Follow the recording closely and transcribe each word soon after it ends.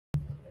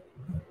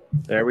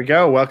There we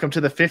go. Welcome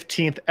to the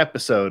 15th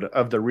episode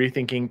of the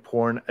Rethinking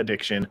Porn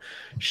Addiction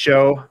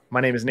show.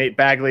 My name is Nate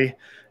Bagley.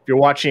 If you're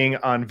watching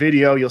on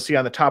video, you'll see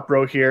on the top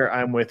row here,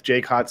 I'm with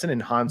Jake Hodson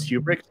and Hans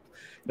Hubricht.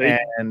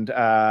 And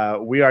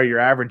we are your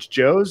average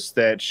Joes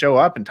that show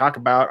up and talk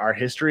about our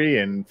history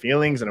and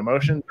feelings and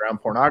emotions around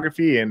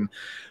pornography. And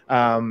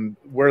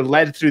we're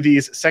led through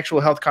these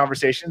sexual health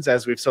conversations,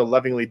 as we've so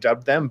lovingly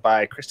dubbed them,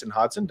 by Kristen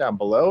Hodson down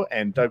below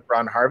and Doug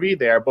Braun-Harvey.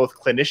 They are both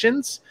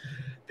clinicians.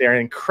 They're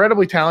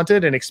incredibly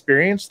talented and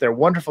experienced. They're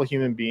wonderful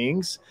human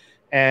beings.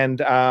 And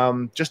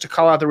just to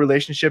call out the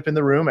relationship in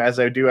the room, as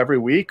I do every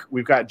week,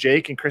 we've got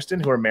Jake and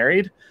Kristen, who are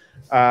married.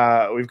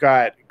 We've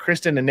got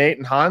Kristen and Nate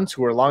and Hans,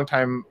 who are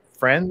longtime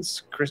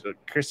friends.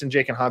 Kristen,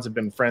 Jake, and Hans have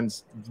been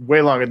friends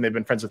way longer than they've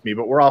been friends with me,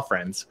 but we're all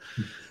friends.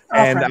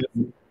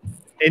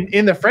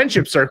 In the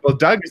friendship circle,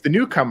 Doug is the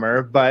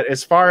newcomer, but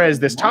as far as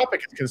this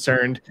topic is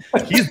concerned,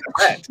 he's the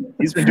vet.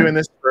 He's been doing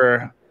this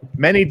for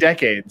many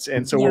decades,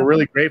 and so we're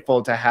really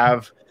grateful to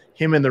have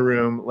him in the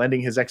room,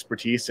 lending his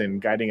expertise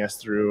and guiding us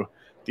through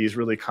these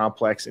really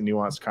complex and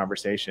nuanced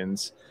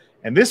conversations.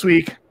 And this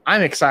week,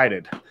 I'm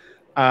excited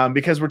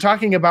because we're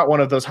talking about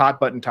one of those hot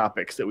button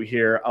topics that we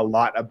hear a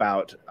lot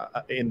about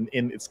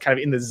it's kind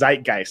of in the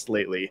zeitgeist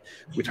lately.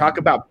 We talk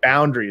about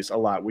boundaries a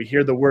lot. We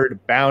hear the word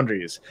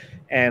boundaries.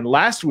 And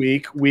last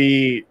week,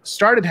 we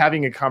started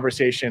having a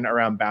conversation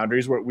around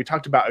boundaries where we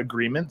talked about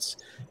agreements.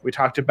 We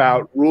talked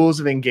about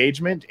rules of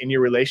engagement in your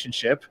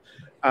relationship.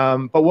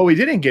 But what we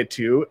didn't get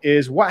to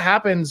is what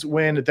happens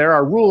when there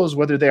are rules,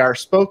 whether they are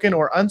spoken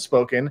or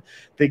unspoken,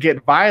 that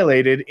get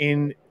violated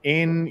in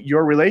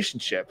your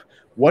relationship.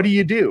 What do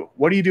you do?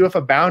 What do you do if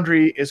a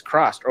boundary is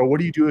crossed? Or what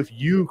do you do if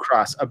you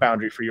cross a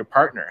boundary for your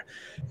partner?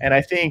 And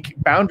I think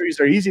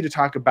boundaries are easy to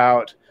talk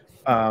about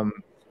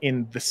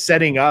in the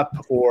setting up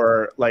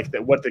or like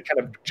what the kind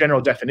of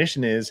general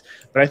definition is.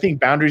 But I think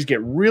boundaries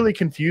get really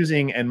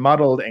confusing and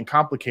muddled and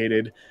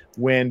complicated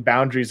when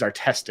boundaries are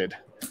tested.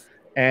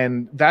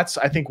 And that's,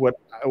 I think, what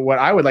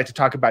I would like to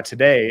talk about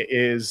today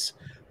is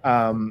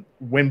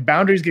when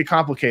boundaries get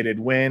complicated,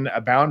 when a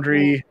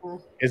boundary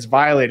is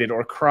violated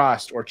or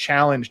crossed or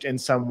challenged in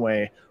some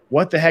way,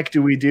 what the heck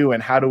do we do,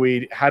 and how do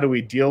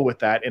we deal with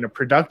that in a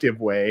productive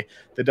way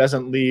that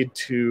doesn't lead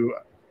to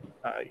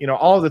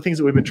all of the things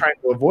that we've been trying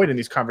to avoid in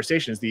these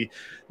conversations, the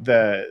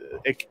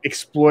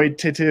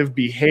exploitative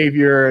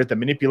behavior, the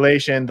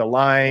manipulation, the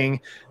lying,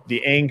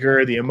 the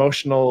anger, the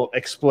emotional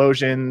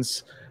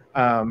explosions.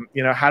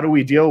 How do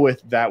we deal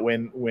with that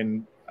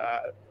when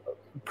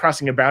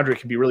crossing a boundary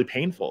can be really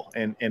painful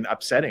and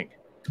upsetting?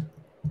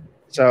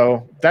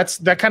 So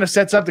that kind of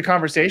sets up the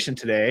conversation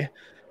today.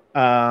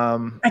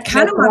 I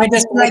kind of want to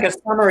just make a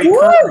summary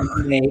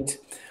comment, Nate,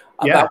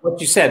 about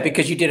what you said,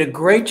 because you did a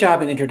great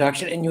job in the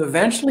introduction and you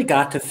eventually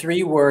got to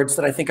 3 words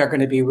that I think are going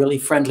to be really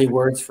friendly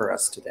words for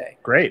us today.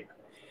 Great.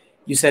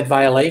 You said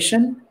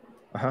violation,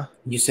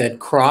 you said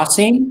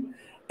crossing,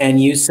 and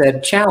you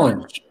said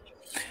challenge.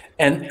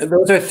 And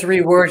those are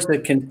 3 words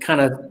that can kind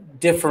of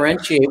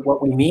differentiate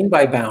what we mean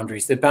by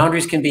boundaries. That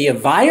boundaries can be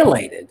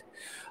violated,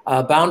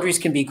 boundaries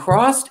can be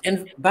crossed,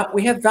 but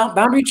we have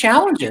boundary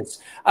challenges.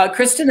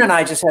 Kristen and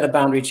I just had a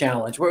boundary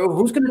challenge.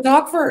 Who's going to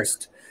talk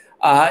first?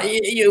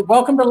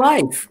 Welcome to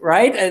life,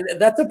 right? And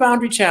that's a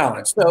boundary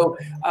challenge. So,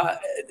 I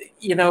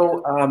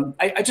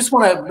just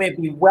want to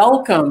maybe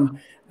welcome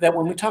that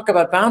when we talk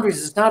about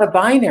boundaries, it's not a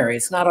binary.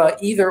 It's not a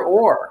either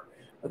or.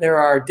 There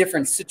are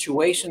different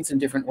situations and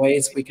different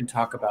ways we can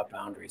talk about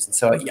boundaries. And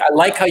so I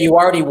like how you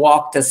already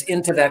walked us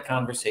into that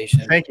conversation.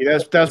 Thank you.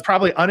 That was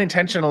probably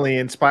unintentionally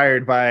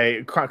inspired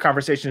by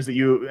conversations that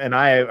you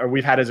and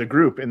we've had as a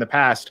group in the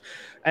past.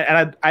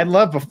 And I'd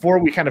love, before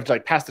we kind of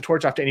like pass the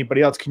torch off to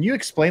anybody else, can you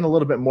explain a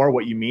little bit more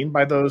what you mean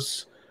by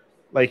those?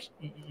 Like,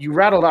 you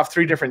rattled off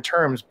 3 different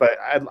terms, but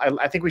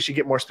I think we should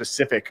get more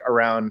specific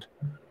around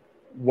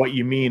what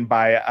you mean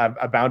by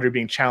a boundary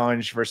being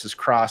challenged versus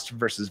crossed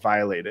versus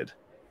violated.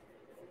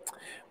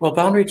 Well,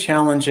 boundary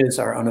challenges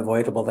are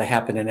unavoidable. They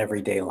happen in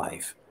everyday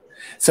life.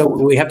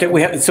 So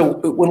so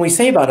when we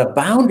say about a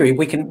boundary,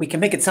 we can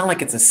make it sound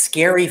like it's a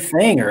scary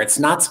thing or it's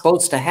not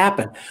supposed to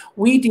happen.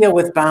 We deal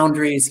with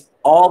boundaries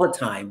all the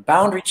time.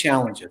 Boundary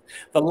challenges.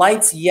 The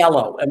light's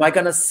yellow. Am I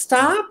going to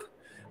stop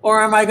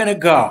or am I going to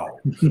go?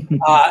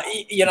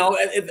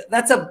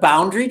 That's a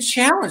boundary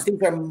challenge.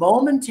 These are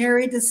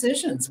momentary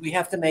decisions we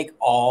have to make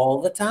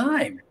all the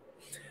time.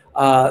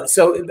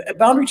 So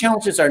boundary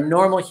challenges are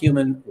normal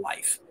human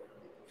life.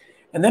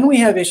 And then we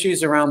have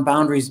issues around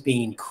boundaries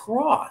being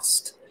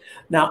crossed.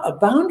 Now, a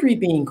boundary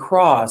being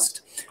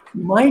crossed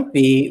might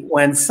be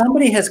when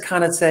somebody has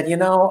kind of said,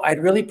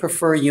 I'd really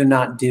prefer you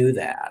not do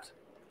that.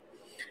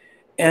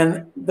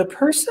 And the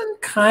person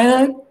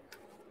kind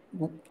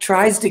of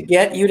tries to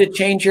get you to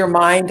change your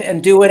mind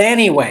and do it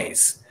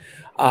anyways.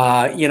 They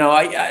try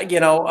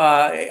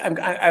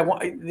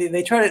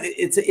to,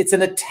 it's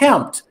an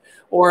attempt,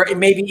 or it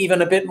may be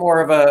even a bit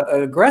more of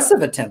an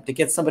aggressive attempt to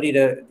get somebody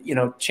to,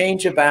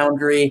 change a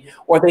boundary,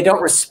 or they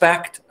don't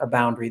respect a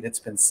boundary that's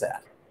been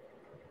set.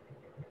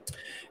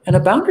 And a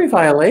boundary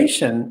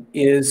violation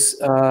is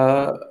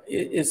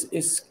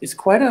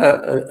quite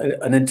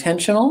an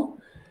intentional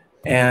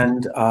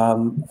and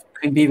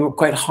can be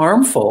quite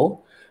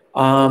harmful.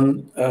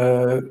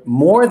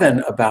 More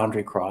than a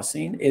boundary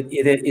crossing,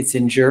 it's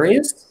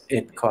injurious.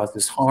 It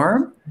causes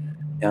harm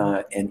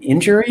and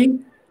injury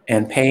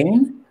and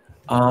pain.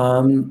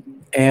 What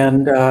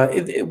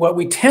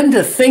we tend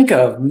to think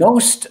of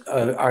most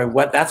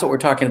that's what we're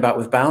talking about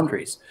with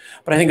boundaries.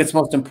 But I think it's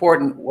most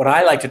important. What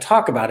I like to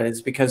talk about it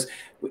is because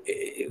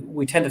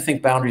we tend to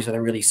think boundaries are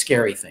the really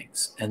scary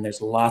things, and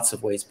there's lots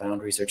of ways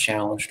boundaries are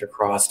challenged or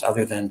crossed,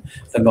 other than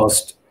the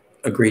most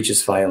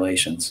egregious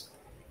violations.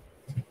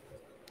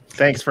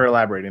 Thanks for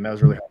elaborating. That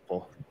was really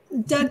helpful.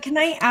 Doug, can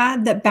I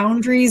add that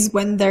boundaries,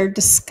 when they're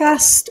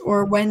discussed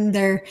or when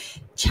they're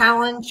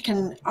challenged,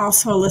 can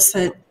also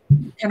elicit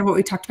kind of what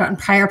we talked about in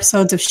prior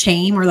episodes of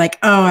shame, or like,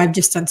 oh, I've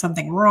just done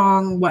something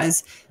wrong,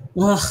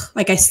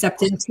 like I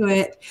stepped into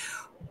it.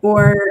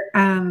 Or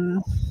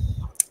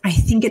I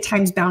think at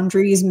times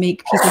boundaries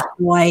make people feel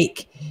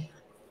like,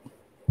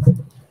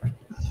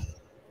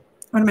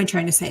 what am I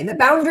trying to say? That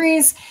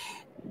boundaries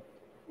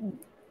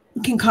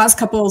can cause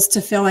couples to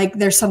feel like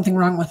there's something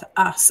wrong with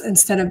us,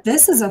 instead of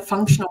this is a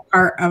functional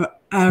part of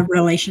a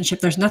relationship.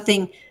 There's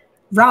nothing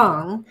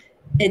wrong.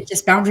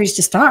 Boundaries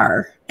just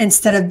are,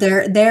 instead of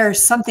there's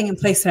something in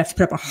place that I have to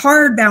put up a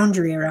hard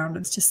boundary around.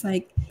 It's just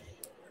like,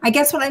 I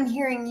guess what I'm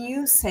hearing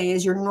you say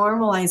is you're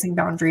normalizing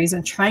boundaries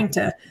and trying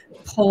to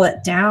pull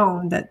it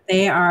down, that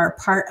they are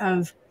part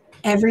of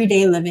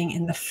everyday living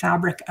in the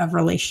fabric of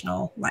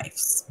relational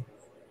lives.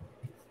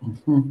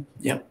 Mm-hmm.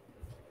 Yep.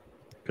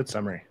 Good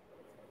summary.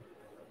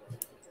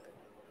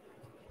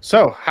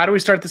 So how do we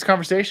start this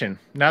conversation?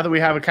 Now that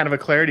we have a kind of a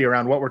clarity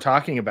around what we're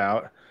talking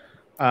about,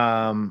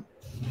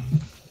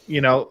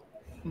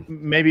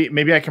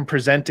 maybe I can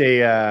present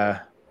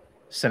a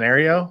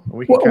scenario.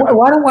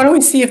 Why don't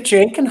we see if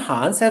Jake and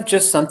Hans have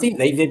just something?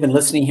 They've been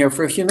listening here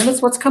for a few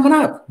minutes. What's coming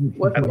up?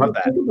 What do you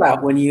think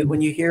about when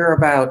you hear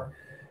about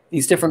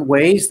these different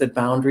ways that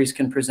boundaries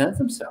can present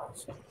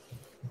themselves?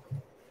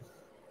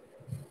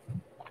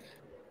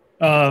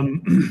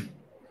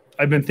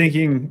 I've been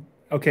thinking,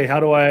 okay, how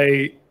do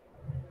I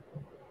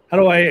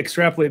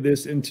extrapolate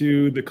this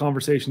into the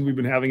conversation we've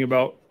been having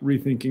about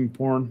rethinking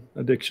porn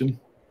addiction?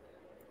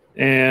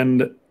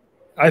 And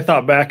I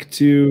thought back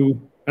to,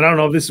 and I don't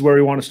know if this is where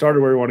we want to start or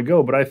where we want to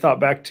go, but I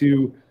thought back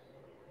to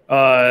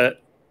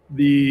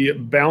the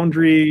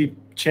boundary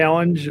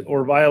challenge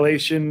or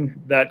violation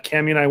that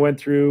Cami and I went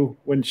through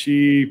when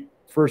she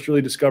first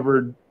really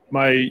discovered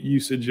my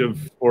usage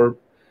of, or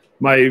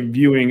my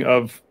viewing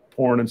of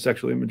porn and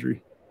sexual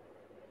imagery.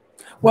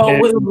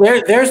 Well,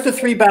 there's the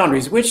three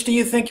boundaries. Which do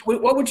you think,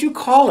 what would you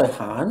call it,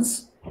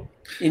 Hans?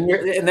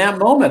 In that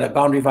moment, a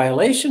boundary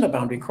violation, a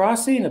boundary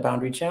crossing, a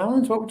boundary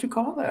challenge, what would you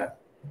call that?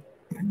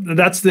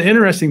 That's the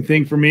interesting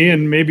thing for me,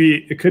 and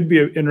maybe it could be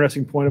an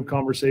interesting point of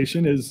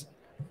conversation, is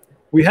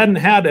we hadn't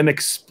had an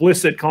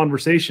explicit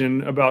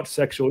conversation about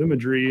sexual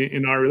imagery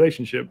in our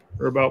relationship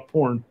or about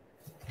porn.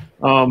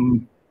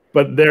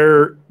 But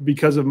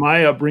because of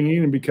my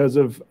upbringing and because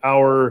of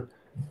our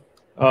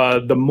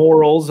the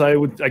morals, I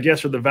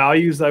guess, or the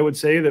values, I would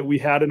say, that we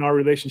had in our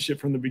relationship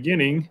from the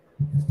beginning,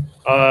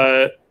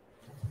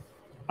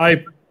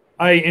 I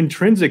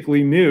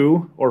intrinsically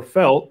knew or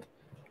felt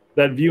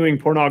that viewing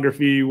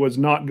pornography was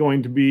not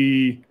going to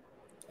be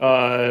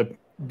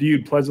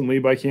viewed pleasantly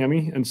by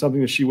Cami, and something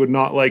that she would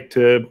not like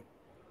to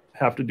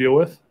have to deal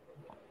with.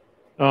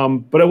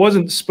 But it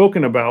wasn't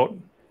spoken about.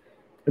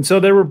 And so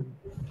there were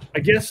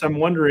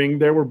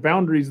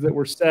boundaries that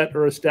were set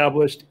or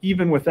established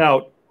even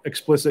without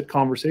explicit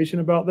conversation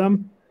about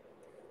them.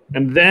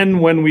 And then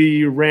when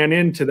we ran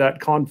into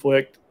that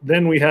conflict,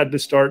 then we had to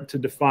start to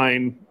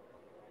define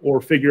or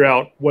figure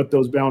out what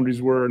those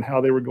boundaries were and how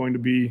they were going to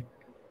be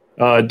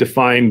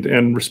defined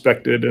and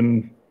respected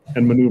and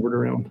maneuvered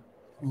around.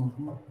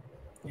 Mm-hmm.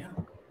 Yeah.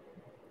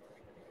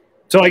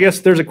 So I guess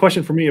there's a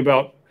question for me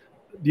about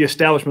the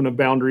establishment of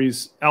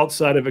boundaries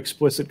outside of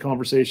explicit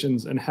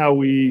conversations and how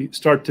we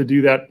start to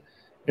do that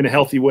in a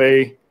healthy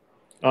way.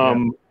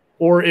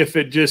 Or if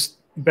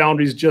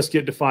boundaries just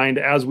get defined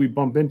as we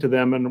bump into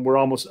them and we're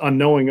almost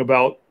unknowing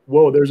about,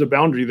 whoa, there's a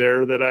boundary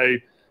there that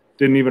I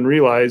didn't even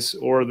realize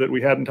or that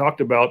we hadn't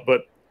talked about.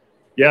 But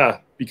yeah,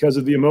 because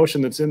of the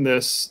emotion that's in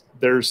this,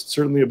 there's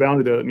certainly a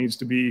boundary there that needs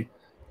to be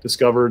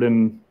discovered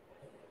and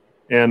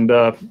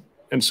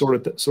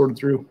sorted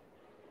through.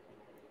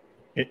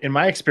 In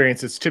my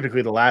experience, it's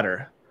typically the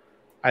latter.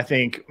 I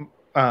think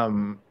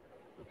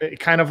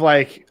kind of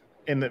like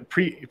in the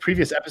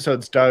previous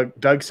episodes,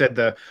 Doug said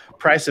the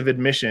price of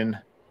admission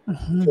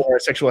for a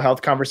sexual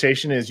health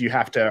conversation is you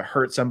have to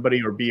hurt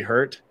somebody or be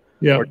hurt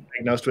or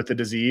diagnosed with a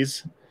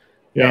disease.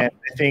 Yeah. And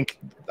I think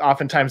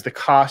oftentimes the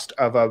cost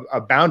of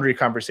a boundary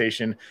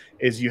conversation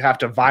is you have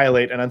to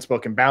violate an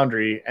unspoken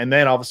boundary, and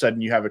then all of a sudden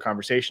you have a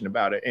conversation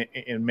about it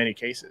in many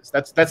cases.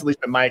 That's at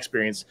least been my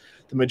experience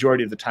the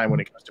majority of the time when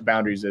it comes to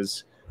boundaries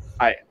is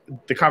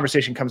the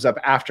conversation comes up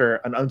after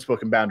an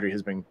unspoken boundary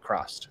has been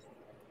crossed.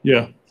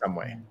 Yeah. In some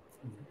way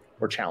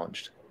or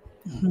challenged.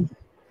 Mm-hmm.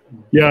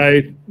 Yeah,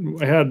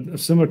 I had a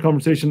similar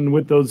conversation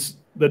with those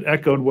that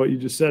echoed what you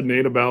just said,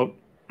 Nate, about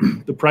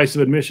the price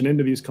of admission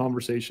into these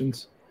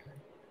conversations.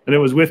 And it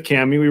was with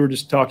Cami. We were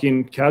just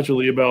talking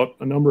casually about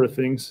a number of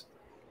things.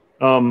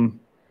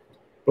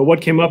 But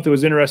what came up that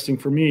was interesting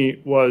for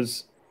me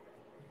was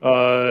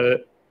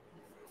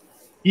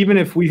even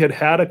if we had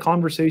had a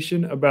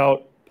conversation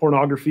about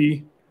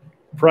pornography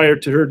prior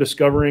to her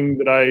discovering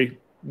that I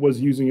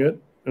was using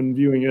it and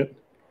viewing it,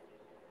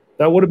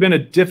 that would have been a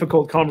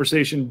difficult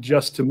conversation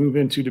just to move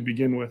into to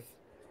begin with.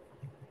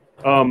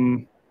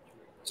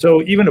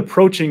 So even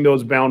approaching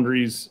those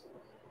boundaries,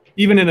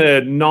 even in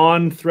a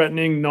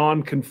non-threatening,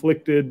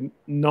 non-conflicted,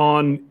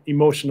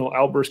 non-emotional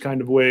outburst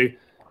kind of way,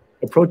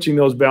 approaching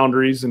those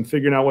boundaries and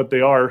figuring out what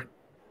they are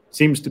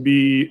seems to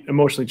be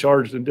emotionally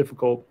charged and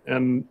difficult,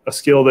 and a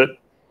skill that,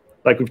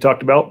 like we've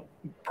talked about,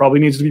 probably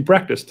needs to be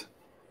practiced.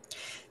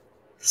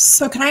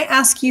 So can I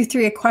ask you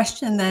three a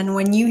question then?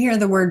 When you hear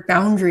the word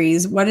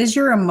boundaries, what is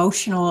your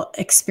emotional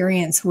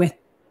experience with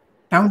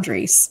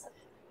boundaries?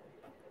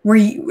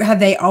 Have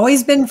they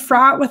always been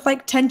fraught with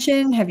like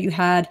tension? Have you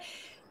had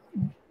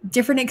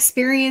different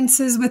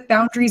experiences with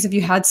boundaries? Have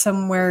you had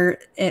somewhere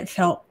it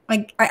felt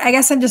like, I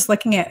guess I'm just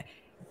looking at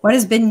what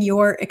has been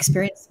your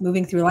experience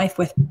moving through life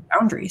with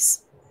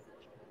boundaries?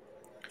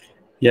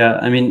 Yeah,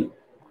 I mean,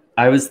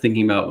 I was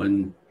thinking about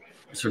when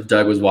sort of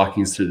Doug was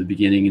walking us through the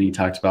beginning, and he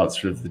talked about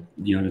sort of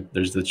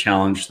there's the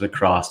challenge to the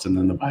crossed and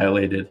then the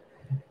violated,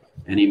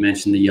 and he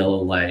mentioned the yellow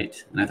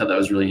light, and I thought that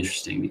was really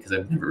interesting because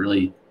I've never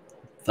really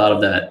thought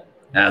of that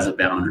as a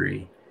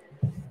boundary.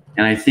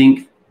 And I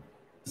think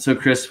so,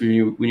 Chris, when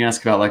you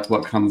ask about like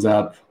what comes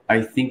up,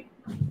 I think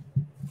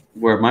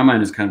where my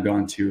mind has kind of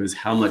gone to is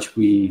how much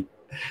we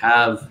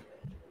have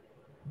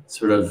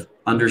sort of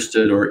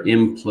understood or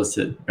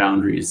implicit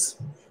boundaries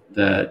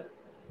that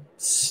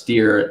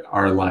steer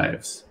our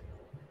lives.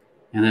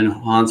 And then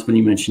Hans, when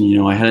you mentioned,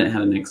 I hadn't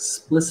had an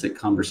explicit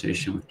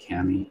conversation with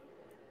Cami,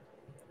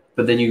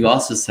 but then you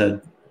also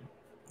said,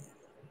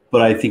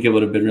 but I think it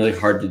would have been really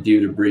hard to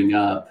do, to bring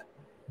up.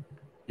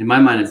 In my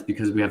mind, it's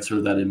because we have sort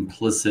of that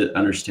implicit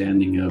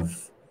understanding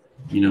of,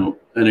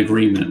 an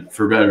agreement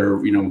for better,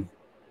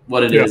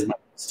 what it is might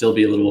still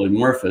be a little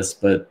amorphous,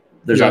 but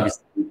there's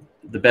obviously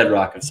the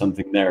bedrock of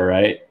something there,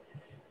 right?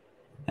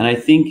 And I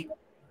think,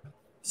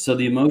 so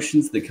the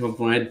emotions that come up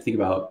when I think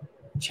about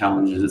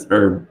challenges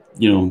or,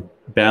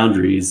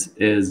 boundaries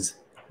is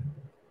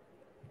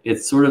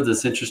it's sort of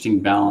this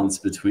interesting balance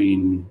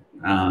between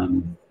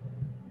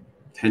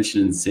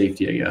tension and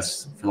safety, I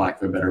guess, for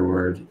lack of a better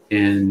word,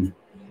 in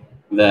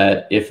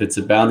that if it's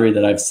a boundary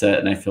that I've set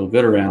and I feel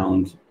good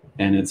around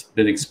and it's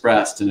been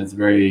expressed and it's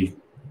very,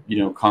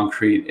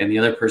 concrete, and the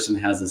other person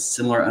has a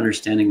similar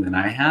understanding than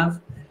I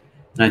have,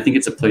 then I think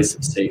it's a place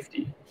of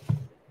safety,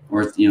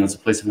 or, it's a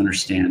place of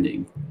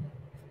understanding.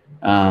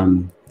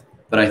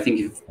 But I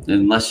think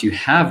unless you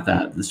have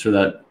that, sort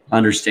of that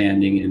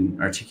understanding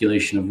and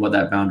articulation of what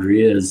that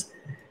boundary is,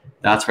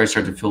 that's where I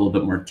start to feel a little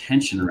bit more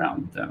tension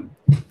around them,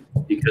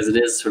 because it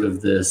is sort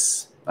of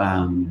this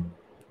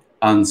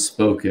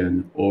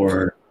unspoken,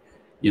 or,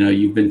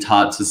 you've been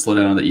taught to slow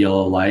down on that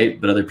yellow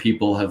light, but other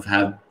people have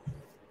had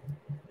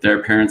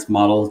their parents'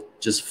 model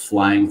just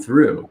flying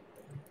through.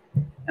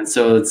 And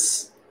so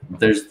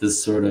there's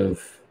this sort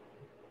of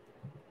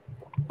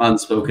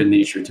unspoken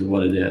nature to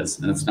what it is,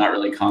 and it's not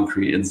really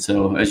concrete. And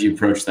so as you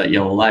approach that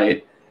yellow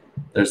light,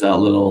 there's that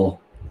little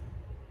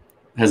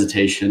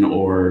hesitation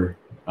or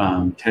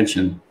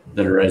tension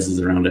that arises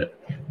around it.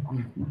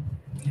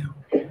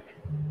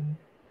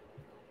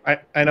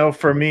 I know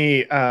for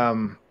me,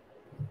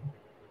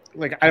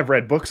 like I've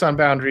read books on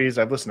boundaries,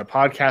 I've listened to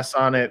podcasts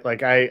on it.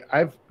 Like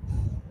I've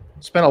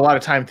spent a lot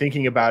of time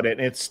thinking about it,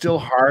 and it's still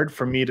hard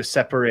for me to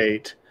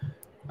separate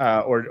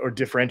or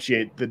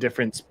differentiate the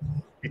difference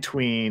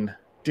between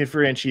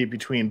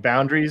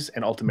boundaries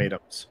and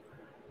ultimatums.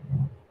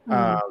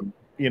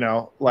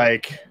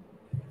 Like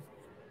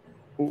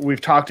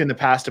we've talked in the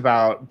past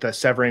about the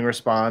severing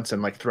response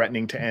and like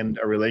threatening to end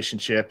a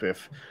relationship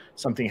if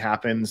something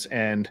happens.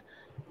 And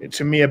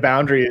to me, a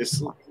boundary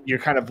is you're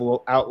kind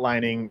of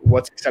outlining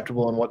what's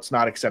acceptable and what's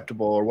not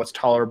acceptable, or what's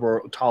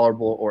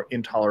tolerable or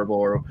intolerable,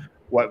 or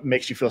what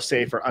makes you feel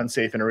safe or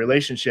unsafe in a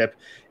relationship.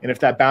 And if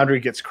that boundary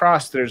gets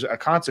crossed, there's a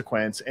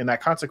consequence. And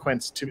that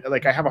consequence,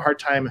 I have a hard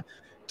time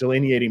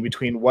delineating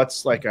between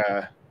what's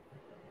a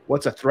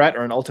threat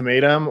or an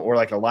ultimatum, or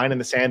like a line in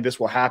the sand, this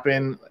will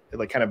happen,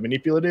 like kind of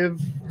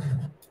manipulative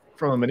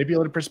from a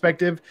manipulative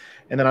perspective.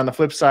 And then on the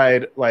flip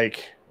side,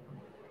 like,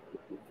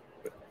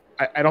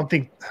 I don't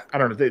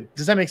know.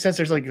 Does that make sense?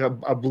 There's like a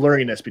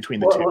blurriness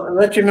between the two. Well,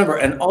 let you remember,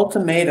 an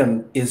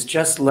ultimatum is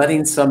just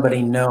letting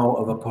somebody know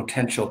of a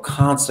potential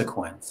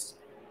consequence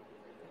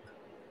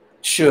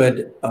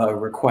should a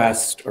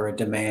request or a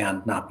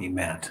demand not be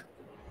met.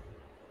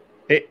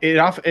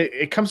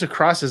 It comes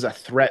across as a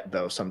threat,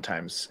 though,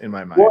 sometimes in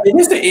my mind. Well, it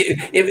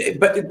is,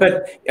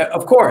 but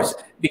of course,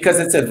 because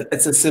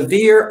it's a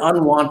severe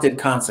unwanted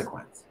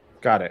consequence.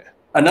 Got it.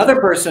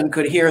 Another person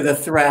could hear the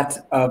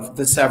threat of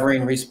the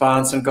severing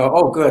response and go,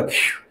 "Oh, good,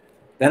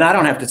 then I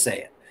don't have to say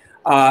it."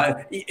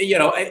 You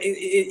know,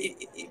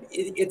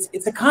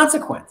 it's a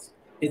consequence.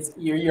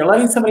 You're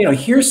letting somebody know,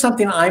 here's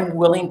something I'm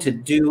willing to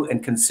do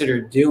and consider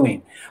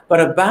doing. But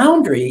a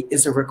boundary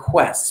is a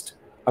request.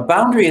 A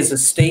boundary is a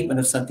statement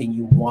of something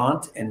you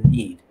want and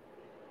need.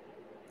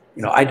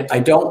 You know, I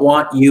don't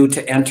want you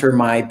to enter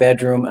my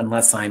bedroom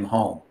unless I'm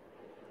home.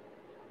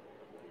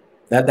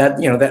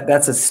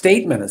 That's a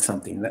statement of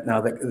something.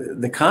 Now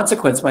the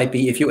consequence might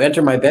be, if you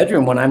enter my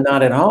bedroom when I'm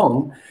not at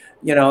home,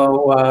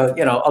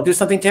 I'll do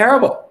something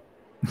terrible.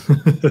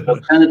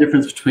 What's kind of the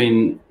difference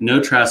between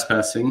no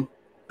trespassing,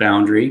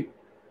 boundary,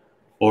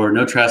 or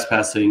no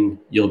trespassing,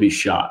 you'll be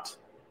shot?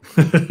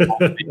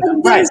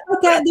 There's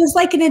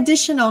like an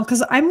additional,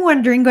 because I'm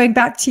wondering, going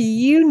back to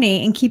you,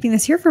 Nate, and keeping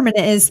this here for a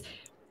minute, is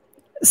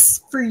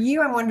for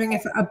you, I'm wondering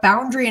if a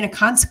boundary and a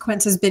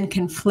consequence has been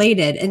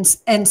conflated.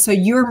 And so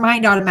your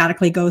mind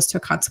automatically goes to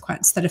a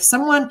consequence. That if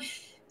someone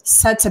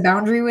sets a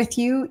boundary with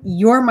you,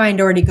 your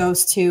mind already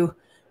goes to,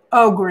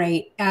 oh,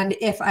 great. And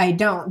if I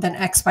don't, then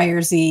X, Y,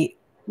 or Z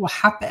will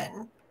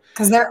happen.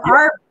 Because there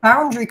are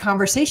boundary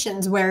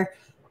conversations where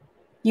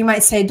you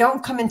might say,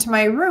 don't come into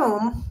my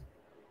room.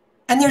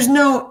 And there's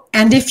no,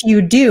 and if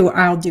you do,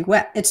 I'll do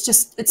what? It's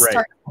just, it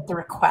starts with the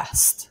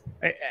request.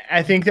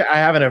 I think that I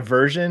have an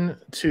aversion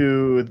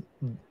to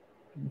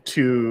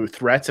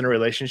threats in a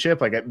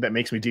relationship. Like, that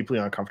makes me deeply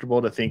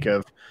uncomfortable to think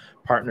of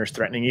partners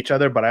threatening each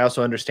other. But I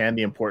also understand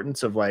the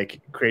importance of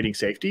like creating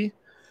safety.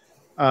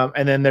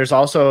 And then there's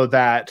also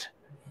that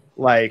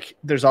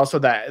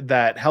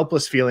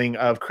helpless feeling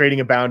of creating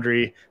a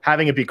boundary,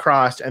 having it be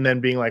crossed, and then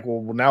being like,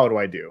 well, now what do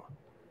I do?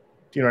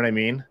 Do you know what I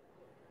mean?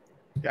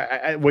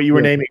 What you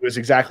were naming was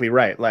exactly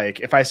right. Like,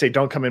 if I say,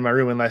 don't come in my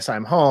room unless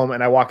I'm home,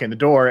 and I walk in the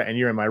door and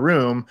you're in my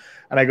room,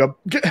 and I go,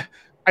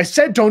 I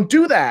said, don't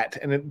do that.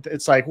 And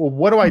it's like, well,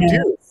 what do I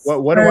do?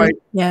 What do I,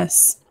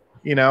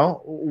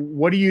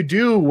 what do you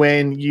do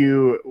when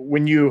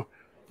you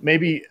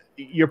maybe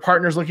your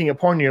partner's looking at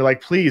porn and you're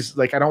like, please,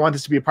 like, I don't want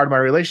this to be a part of my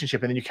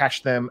relationship. And then you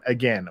catch them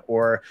again,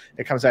 or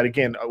it comes out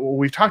again.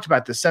 We've talked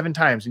about this 7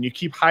 times and you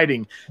keep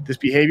hiding this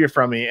behavior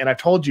from me. And I've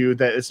told you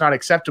that it's not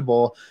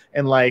acceptable.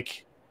 And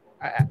like,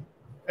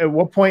 at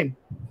what point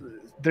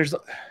there's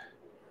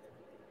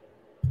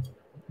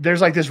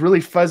like this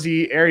really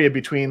fuzzy area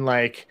between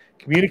like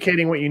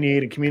communicating what you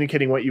need and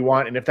communicating what you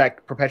want. And if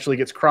that perpetually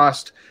gets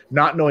crossed,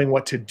 not knowing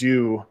what to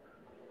do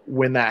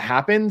when that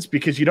happens,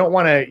 because you don't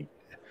want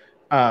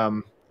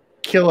to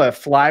kill a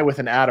fly with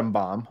an atom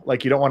bomb.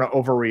 Like, you don't want to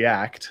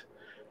overreact,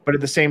 but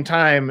at the same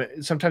time,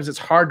 sometimes it's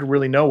hard to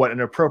really know what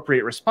an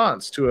appropriate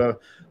response to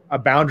a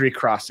boundary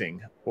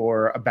crossing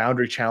or a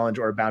boundary challenge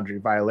or a boundary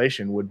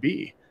violation would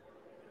be.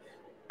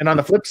 And on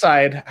the flip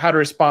side, how to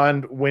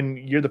respond when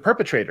you're the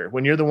perpetrator,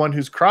 when you're the one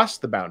who's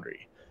crossed the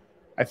boundary.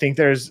 I think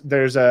there's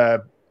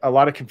a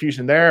lot of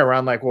confusion there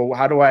around like, well,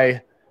 how do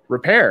I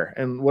repair?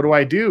 And what do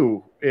I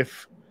do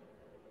if,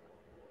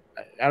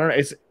 I don't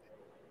know,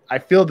 I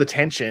feel the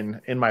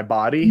tension in my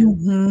body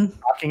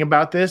talking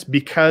about this,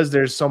 because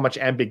there's so much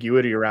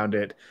ambiguity around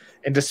it.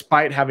 And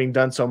despite having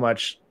done so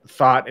much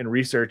thought and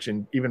research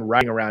and even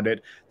writing around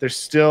it, there's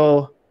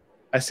still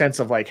a sense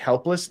of like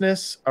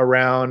helplessness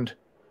around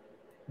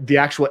the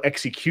actual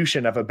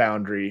execution of a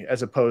boundary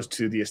as opposed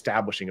to the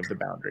establishing of the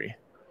boundary.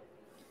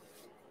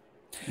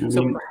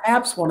 So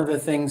perhaps one of the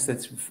things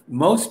that's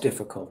most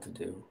difficult to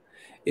do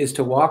is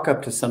to walk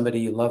up to somebody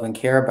you love and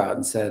care about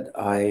and said,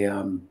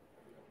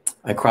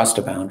 I crossed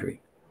a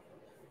boundary.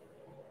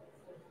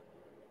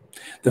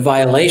 The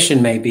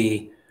violation may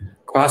be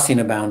crossing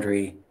a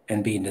boundary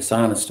and being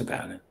dishonest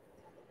about it.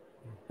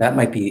 That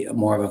might be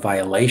more of a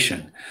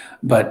violation.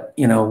 But,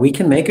 we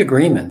can make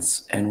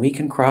agreements and we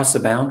can cross a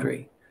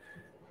boundary.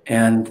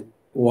 And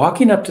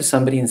walking up to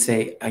somebody and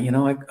say,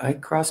 I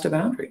crossed a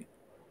boundary.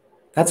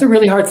 That's a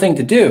really hard thing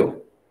to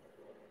do,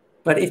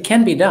 but it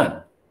can be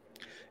done.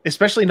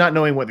 Especially not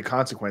knowing what the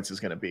consequence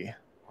is going to be.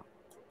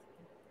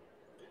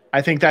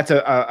 I think that's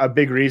a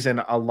big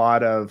reason.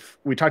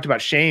 We talked about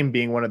shame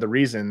being one of the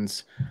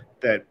reasons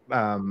that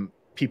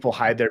people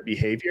hide their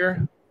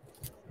behavior,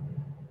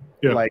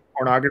 like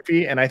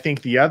pornography. And I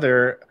think the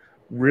other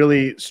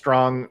really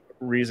strong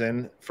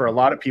reason for a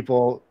lot of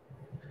people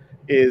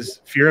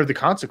is fear of the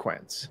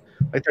consequence.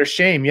 Like, there's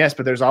shame, yes,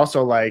 but there's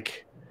also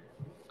like,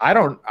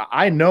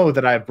 I know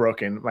that I've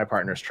broken my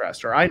partner's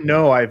trust, or I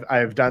know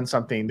I've done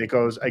something that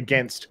goes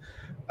against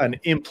an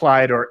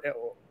implied or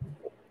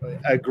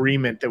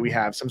agreement that we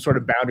have, some sort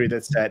of boundary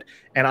that's set,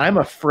 and I'm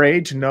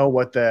afraid to know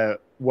what the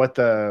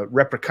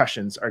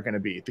repercussions are going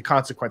to be, the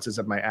consequences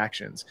of my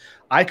actions.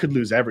 I could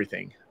lose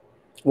everything.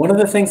 One of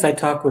the things I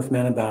talk with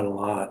men about a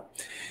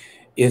lot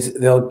is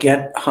they'll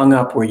get hung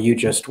up where you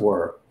just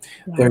were.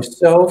 Wow. They're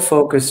so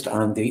focused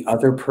on the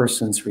other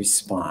person's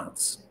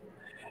response.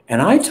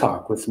 And I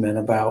talk with men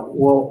about,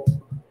 well,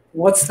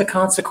 what's the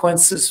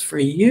consequences for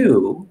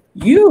you,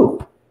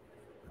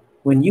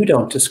 when you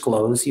don't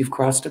disclose you've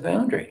crossed a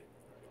boundary?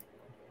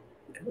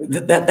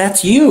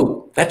 That's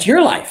you. That's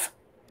your life.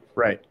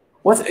 Right.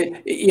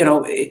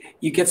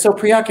 You get so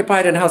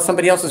preoccupied in how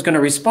somebody else is going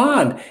to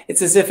respond.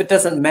 It's as if it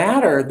doesn't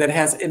matter that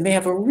it may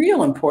have a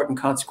real important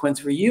consequence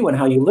for you and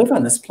how you live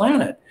on this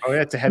planet. Oh,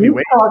 yeah, it's a heavy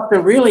weight. Crossed a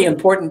really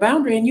important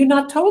boundary and you're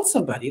not told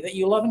somebody that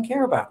you love and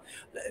care about.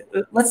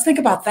 Let's think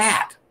about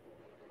that.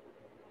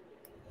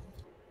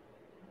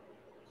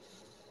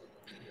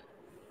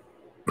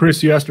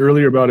 Chris, you asked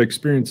earlier about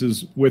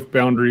experiences with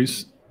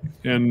boundaries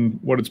and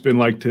what it's been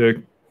like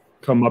to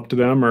come up to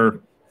them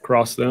or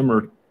cross them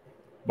or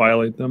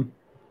violate them.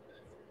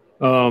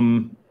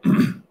 And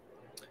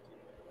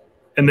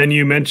then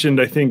you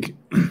mentioned, I think,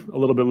 a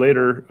little bit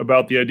later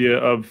about the idea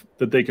of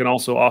that they can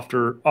also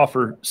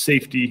offer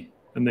safety,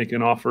 and they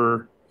can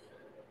offer,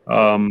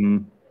 I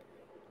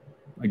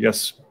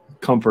guess,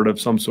 comfort of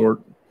some sort.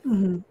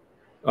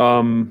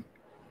 Mm-hmm.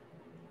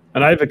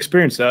 And I've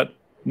experienced that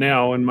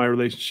now in my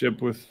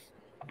relationship with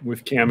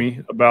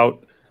Cami,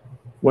 about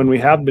when we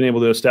have been able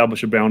to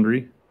establish a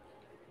boundary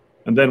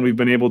and then we've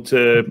been able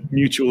to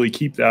mutually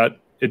keep that.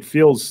 It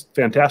feels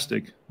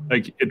fantastic.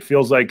 Like, it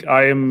feels like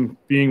I am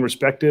being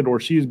respected, or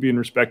she's being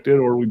respected,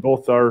 or we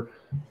both are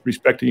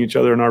respecting each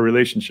other in our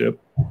relationship.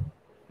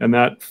 And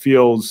that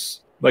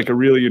feels like a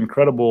really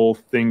incredible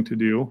thing to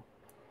do.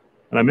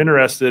 And I'm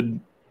interested,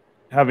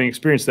 having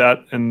experienced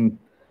that, and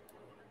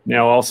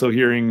now also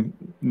hearing,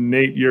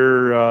 Nate,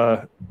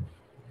 your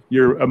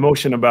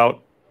emotion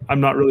about,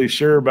 I'm not really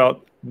sure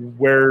about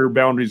where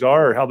boundaries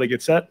are or how they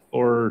get set,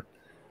 or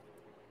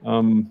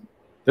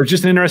there's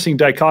just an interesting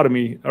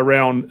dichotomy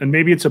around, and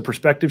maybe it's a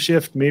perspective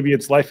shift, maybe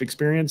it's life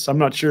experience. I'm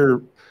not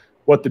sure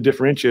what the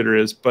differentiator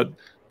is, but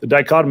the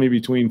dichotomy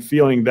between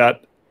feeling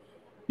that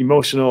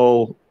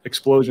emotional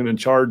explosion and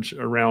charge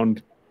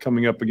around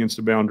coming up against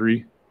a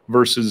boundary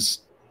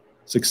versus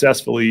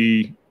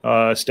successfully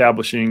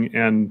establishing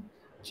and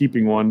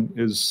keeping one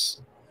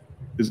is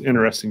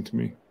interesting to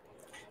me.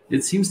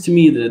 It seems to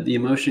me that the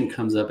emotion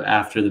comes up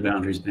after the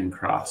boundary's been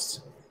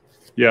crossed.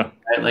 Yeah.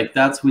 Right? Like,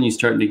 that's when you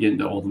start to get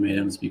into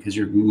ultimatums, because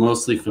you're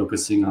mostly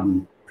focusing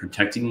on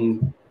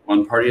protecting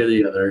one party or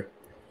the other.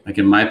 Like,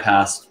 in my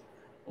past,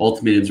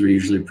 ultimatums were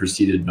usually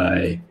preceded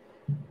by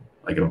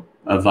like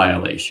a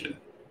violation.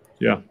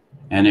 Yeah.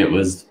 And it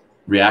was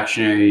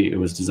reactionary. It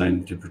was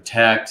designed to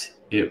protect.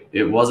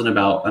 It wasn't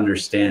about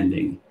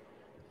understanding.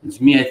 And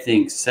to me, I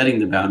think setting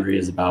the boundary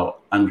is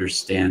about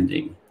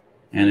understanding,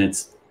 and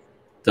it's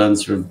done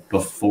sort of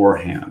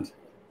beforehand.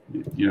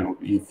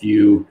 If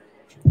you're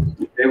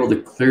able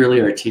to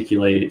clearly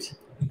articulate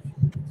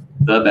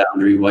the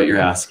boundary, what you're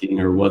asking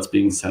or what's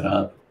being set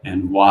up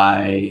and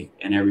why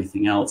and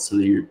everything else, so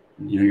that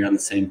you're on the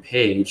same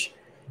page,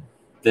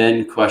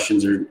 then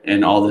questions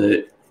and all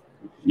the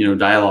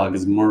dialogue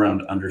is more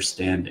around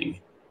understanding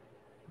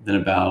than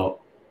about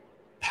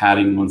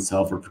patting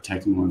oneself or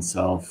protecting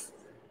oneself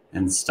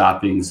and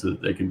stopping so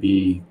that there can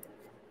be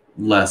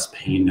less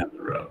pain down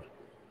the road.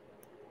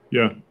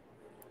 Yeah.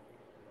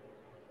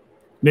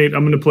 Nate,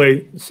 I'm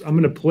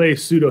going to play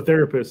pseudo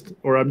therapist,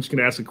 or I'm just going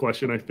to ask a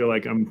question. I feel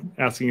like I'm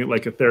asking it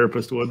like a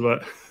therapist would,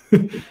 but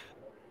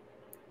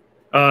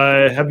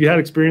have you had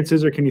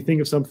experiences, or can you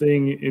think of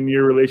something in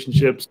your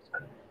relationships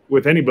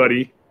with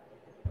anybody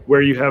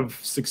where you have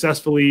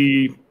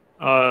successfully,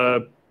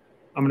 I'm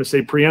going to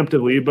say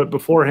preemptively, but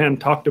beforehand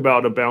talked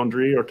about a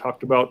boundary or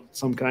talked about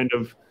some kind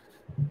of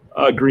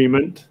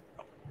agreement,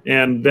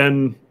 and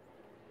then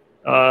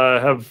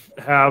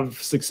have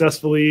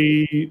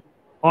successfully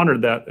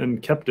honored that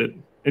and kept it?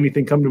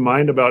 Anything come to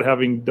mind about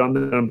having done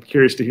that? I'm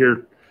curious to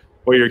hear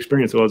what your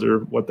experience was,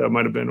 or what that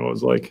might have been, what it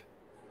was like.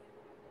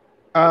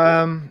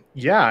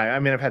 Yeah, I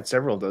mean, I've had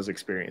several of those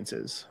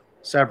experiences.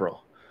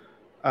 Several.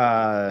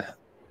 The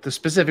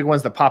specific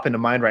ones that pop into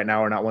mind right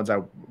now are not ones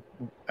I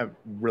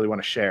really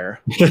want to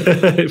share.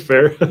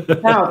 Fair.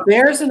 Now,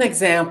 there's an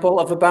example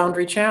of a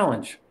boundary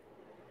challenge.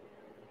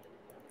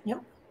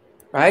 Yep.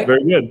 Right?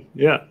 Very good.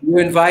 Yeah. You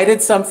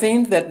invited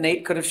something that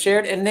Nate could have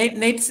shared, and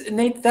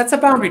Nate, that's a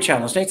boundary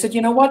challenge. Nate said,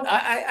 "You know what?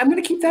 I'm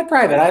going to keep that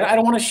private. I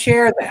don't want to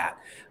share that."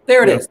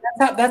 There it is.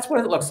 That's what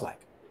it looks like.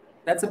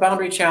 That's a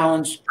boundary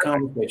challenge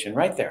conversation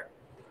right there.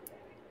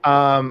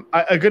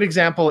 A good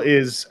example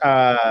is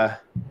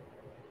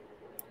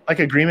like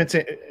agreements.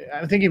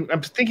 I'm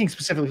thinking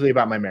specifically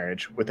about my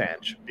marriage with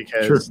Ange,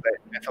 because Sure.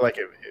 I feel like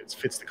it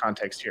fits the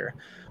context here.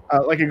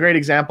 Like a great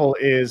example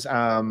is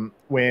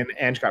when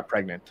Ange got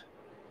pregnant.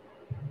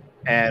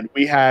 And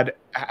we had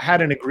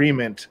an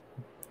agreement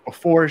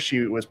before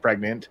she was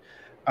pregnant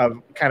of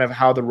kind of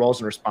how the roles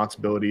and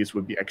responsibilities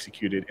would be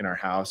executed in our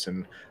house,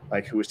 and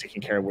like who was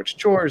taking care of which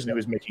chores and who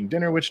was making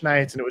dinner which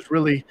nights. And it was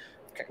really,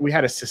 we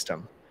had a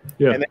system.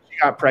 Yeah. And then she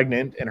got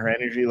pregnant and her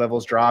energy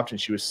levels dropped and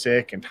she was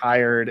sick and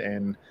tired,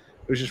 and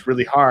it was just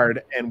really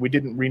hard, and we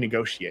didn't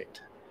renegotiate.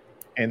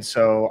 And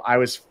so I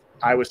was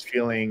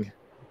feeling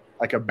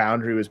like a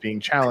boundary was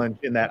being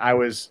challenged, in that I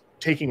was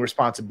taking on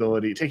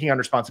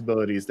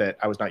responsibilities that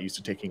I was not used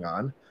to taking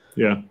on.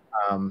 Yeah.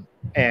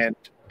 And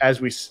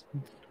as we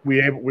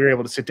were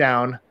able to sit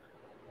down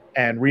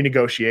and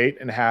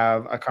renegotiate and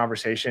have a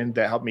conversation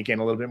that helped me gain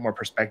a little bit more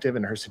perspective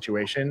in her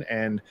situation.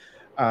 And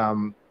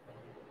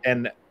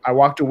I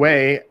walked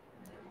away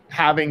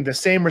having the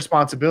same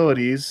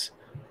responsibilities,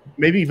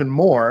 maybe even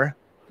more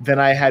than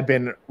I had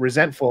been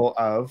resentful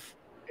of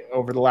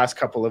over the last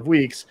couple of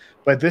weeks.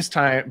 But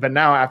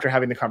now after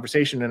having the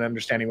conversation and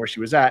understanding where she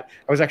was at,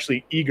 I was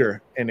actually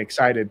eager and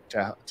excited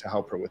to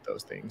help her with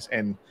those things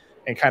and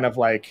kind of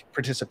like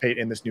participate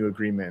in this new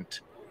agreement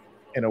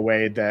in a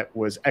way that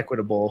was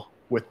equitable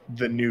with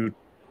the new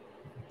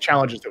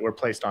challenges that were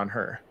placed on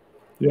her.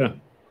 Yeah.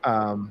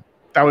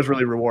 That was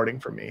really rewarding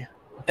for me.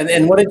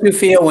 And what did you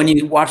feel when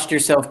you watched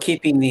yourself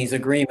keeping these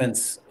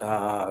agreements?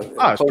 I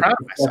was proud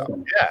of myself.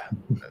 Yeah.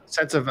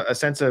 A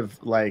sense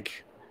of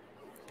like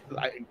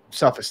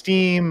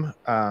self-esteem,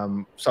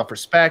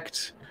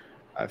 self-respect.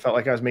 I felt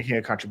like I was making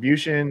a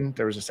contribution.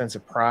 There was a sense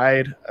of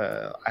pride.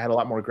 I had a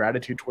lot more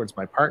gratitude towards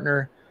my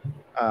partner.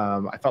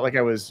 I felt like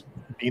I was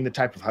being the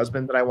type of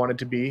husband that I wanted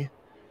to be.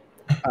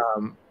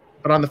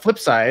 But on the flip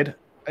side,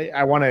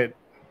 I want to,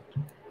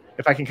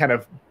 if I can kind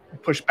of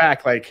push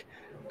back, like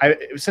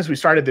since we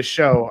started this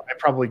show, I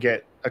probably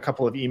get a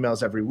couple of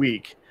emails every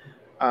week,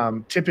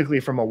 typically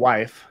from a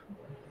wife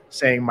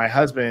saying my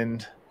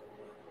husband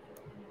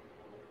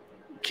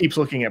keeps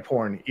looking at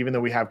porn, even though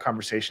we have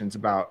conversations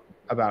about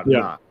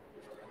not.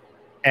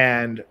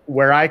 And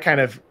where I kind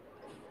of,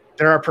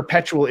 there are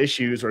perpetual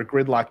issues or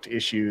gridlocked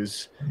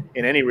issues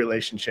in any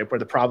relationship where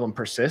the problem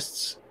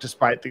persists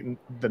despite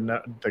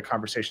the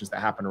conversations that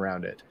happen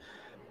around it.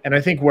 And I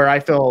think where I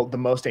feel the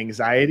most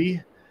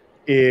anxiety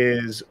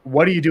is,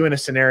 what do you do in a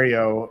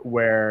scenario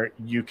where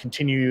you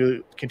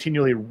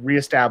continually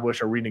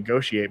reestablish or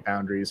renegotiate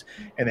boundaries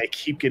and they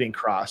keep getting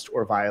crossed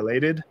or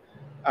violated,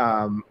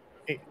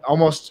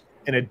 almost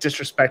in a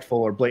disrespectful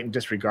or blatant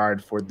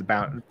disregard for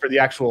the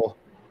actual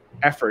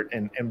effort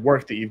and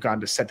work that you've gone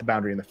to set the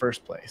boundary in the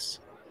first place.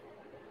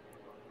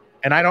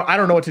 And I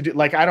don't know what to do.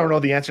 Like, I don't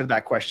know the answer to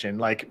that question.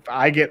 Like,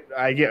 I get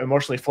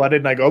emotionally flooded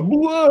and I go,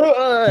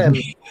 and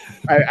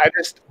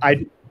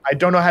I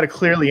don't know how to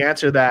clearly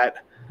answer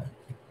that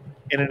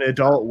in an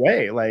adult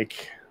way.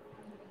 Like,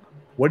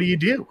 what do you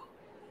do?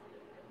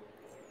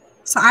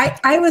 So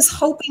I was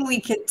hoping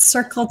we could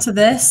circle to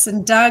this,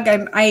 and Doug,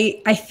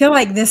 I feel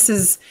like this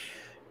is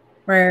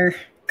where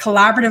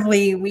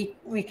collaboratively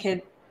we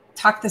could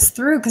talk this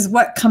through, because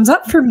what comes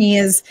up for me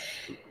is,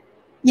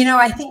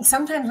 I think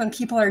sometimes when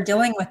people are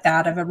dealing with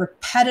that of a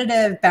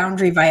repetitive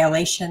boundary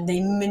violation,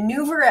 they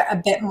maneuver it a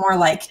bit more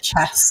like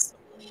chess.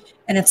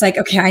 And it's like,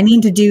 okay, I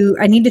need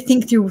to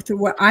think through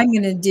what I'm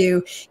going to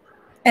do.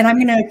 And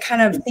I'm going to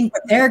kind of think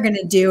what they're going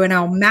to do. And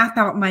I'll map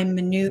out my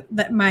move.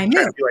 Try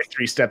to be like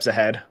 3 steps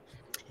ahead.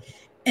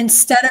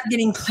 Instead of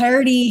getting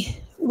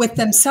clarity with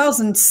themselves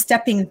and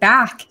stepping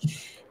back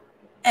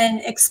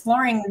and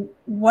exploring,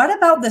 what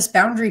about this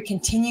boundary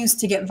continues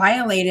to get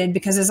violated?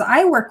 Because as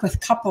I work with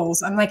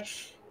couples, I'm like,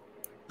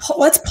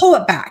 let's pull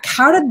it back.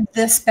 How did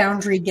this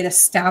boundary get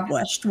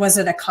established? Was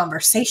it a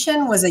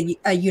conversation? Was it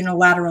a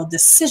unilateral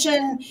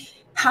decision?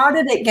 How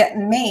did it get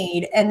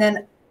made? And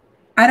then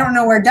I don't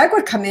know where Doug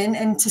would come in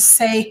and to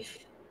say,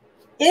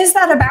 is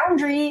that a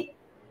boundary,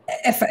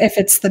 if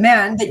it's the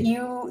man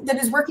that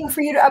is working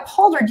for you to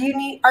uphold, or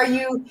are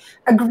you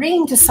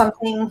agreeing to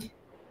something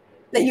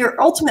that you're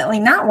ultimately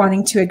not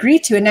wanting to agree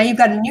to? And now you've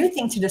got a new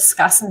thing to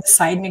discuss and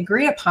decide and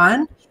agree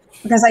upon.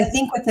 Because I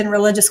think within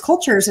religious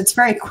cultures, it's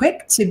very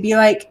quick to be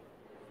like,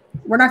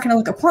 we're not going to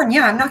look at porn.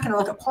 Yeah, I'm not going to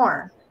look at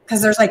porn.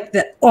 Because there's like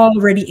the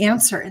already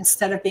answer,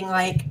 instead of being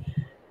like,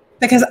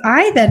 because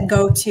I then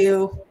go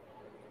to,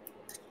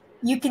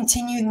 you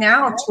continue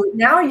now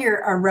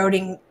you're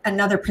eroding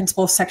another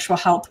principle of sexual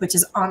health, which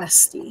is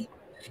honesty.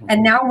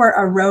 And now we're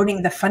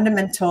eroding the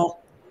fundamental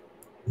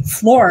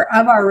floor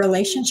of our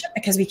relationship,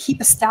 because we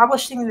keep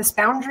establishing this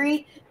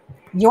boundary.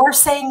 You're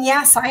saying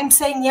yes, I'm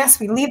saying yes.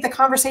 We leave the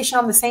conversation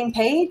on the same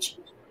page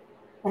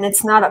and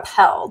it's not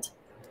upheld.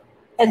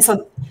 And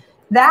so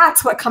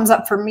that's what comes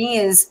up for me,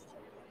 is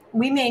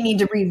we may need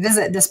to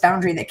revisit this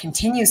boundary that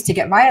continues to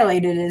get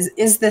violated.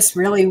 Is this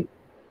really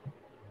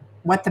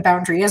what the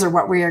boundary is, or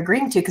what we're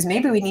agreeing to? Because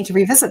maybe we need to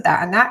revisit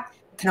that, and that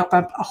can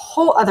open up a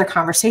whole other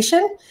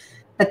conversation.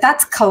 But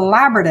that's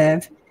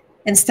collaborative.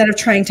 Instead of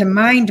trying to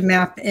mind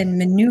map and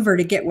maneuver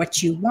to get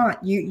what you want,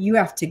 you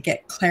have to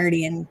get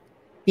clarity and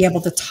be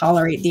able to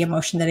tolerate the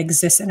emotion that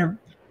exists in a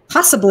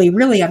possibly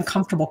really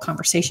uncomfortable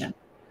conversation.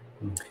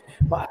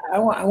 Well, I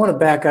want to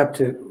back up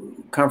to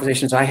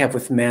conversations I have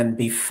with men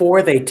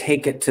before they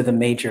take it to the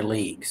major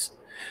leagues.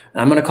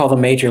 And I'm going to call the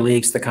major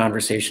leagues the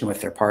conversation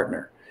with their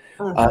partner.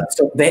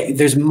 So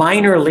there's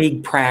minor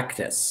league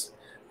practice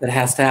that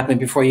has to happen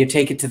before you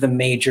take it to the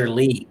major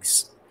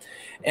leagues.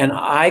 And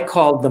I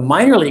called the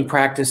minor league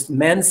practice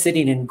men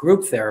sitting in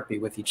group therapy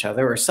with each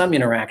other, or some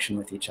interaction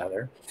with each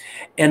other,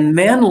 and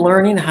men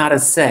learning how to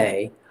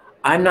say,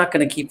 I'm not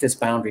going to keep this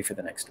boundary for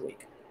the next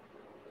week.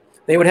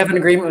 They would have an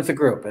agreement with the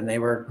group, and they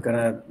were going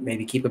to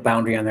maybe keep a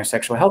boundary on their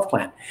sexual health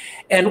plan.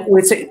 And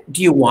would say,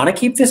 do you want to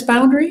keep this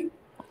boundary?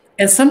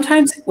 And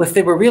sometimes if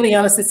they were really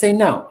honest, they'd say,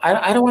 no,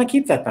 I don't want to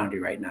keep that boundary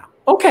right now.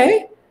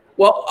 Okay,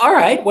 well, all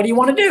right, what do you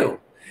want to do?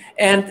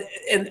 And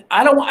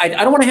I don't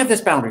want to have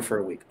this boundary for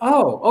a week.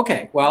 Oh,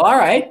 okay. Well, all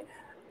right.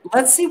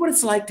 let's see what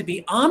it's like to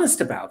be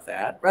honest about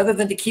that rather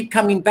than to keep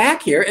coming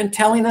back here and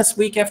telling us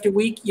week after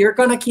week, you're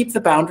going to keep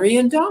the boundary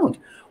and don't.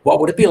 What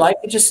would it be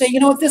like to just say, you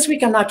know what, this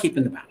week I'm not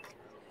keeping the boundary?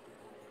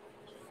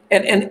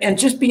 And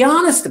just be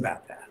honest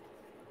about that.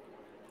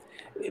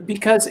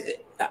 Because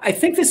I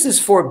think this is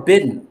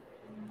forbidden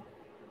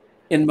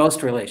in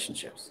most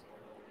relationships.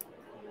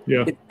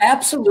 Yeah. It's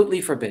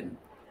absolutely forbidden.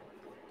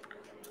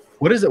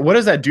 What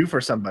does that do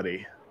for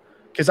somebody?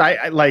 Because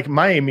I like,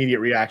 my immediate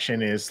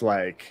reaction is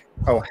like,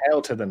 oh,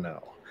 hell to the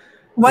no.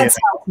 What's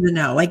hell to the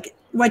no? Like,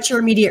 what's your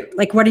immediate,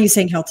 like, what are you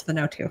saying hell to the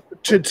no to?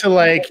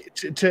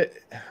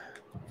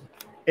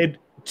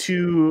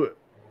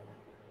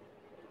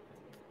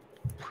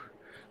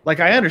 Like,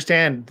 I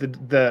understand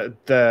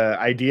the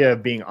idea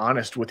of being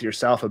honest with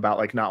yourself about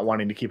like not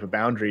wanting to keep a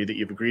boundary that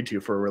you've agreed to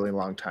for a really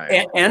long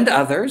time. And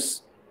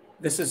others.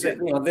 This is,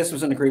 this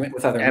was an agreement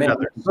with other men.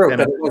 Others. Group,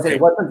 but it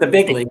wasn't the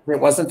big league. It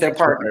wasn't their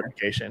partner.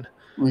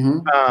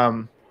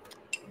 Mm-hmm.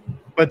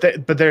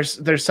 But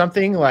there's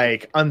something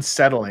like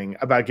unsettling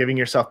about giving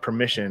yourself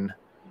permission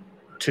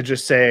to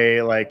just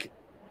say like,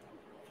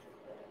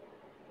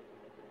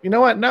 you know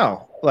what?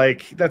 No,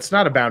 like that's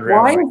not a boundary.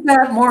 Why is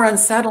that more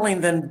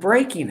unsettling than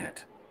breaking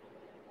it?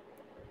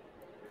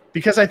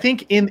 Because I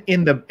think in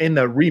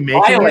the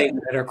remaking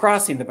violating it or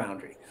crossing the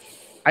boundary,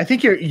 I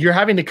think you're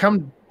having to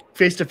come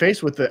face to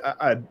face with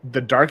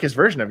the darkest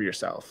version of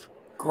yourself.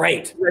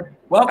 Great.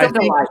 Welcome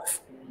to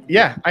life.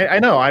 Yeah, I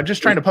know. I'm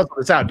just trying to puzzle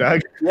this out,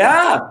 Doug.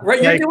 Yeah,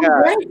 right. You're doing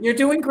great. You're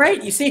doing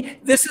great. You see,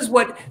 this is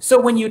what. So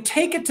when you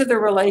take it to the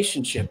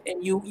relationship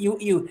and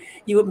you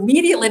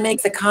immediately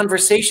make the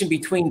conversation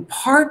between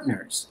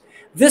partners,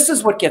 this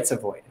is what gets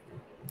avoided.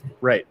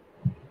 Right.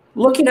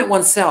 Looking at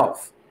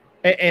oneself.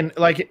 And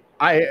like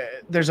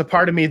there's a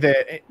part of me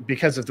that,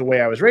 because of the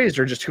way I was raised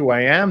or just who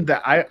I am,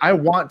 that I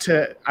want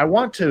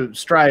to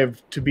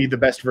strive to be the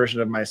best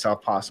version of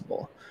myself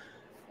possible.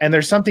 And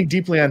there's something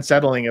deeply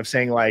unsettling of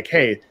saying like,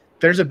 hey,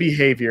 there's a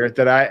behavior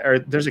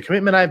that there's a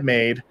commitment I've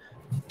made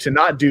to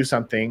not do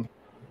something,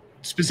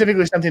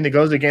 specifically something that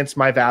goes against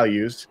my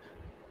values,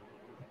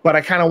 but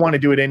I kind of want to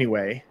do it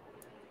anyway.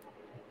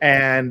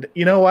 And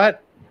you know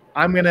what?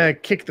 I'm going to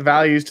kick the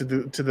values to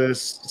the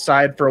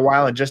side for a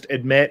while and just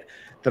admit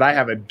that I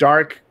have a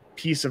dark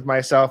piece of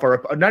myself,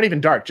 or not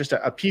even dark, just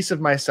a piece of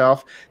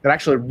myself that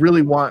actually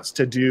really wants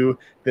to do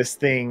this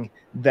thing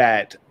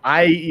that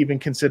I even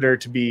consider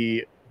to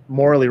be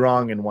morally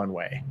wrong in one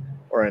way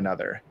or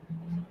another.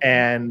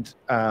 And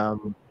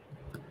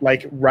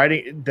like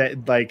writing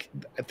that, like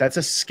that's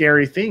a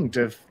scary thing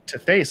to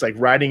face, like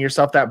writing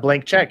yourself that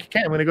blank check. Okay,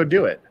 I'm going to go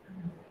do it,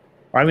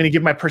 or I'm going to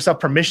give myself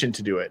permission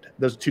to do it.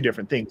 Those are two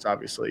different things,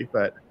 obviously.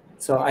 But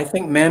so I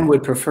think men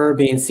would prefer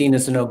being seen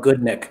as a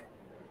no-goodnik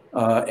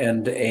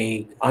and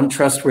a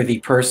untrustworthy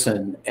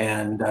person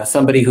and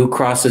somebody who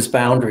crosses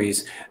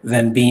boundaries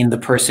than being the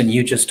person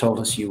you just told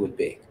us you would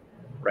be.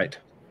 Right.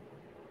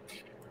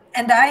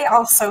 And I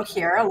also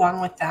hear,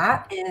 along with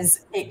that,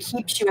 is it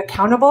keeps you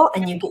accountable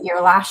and you get your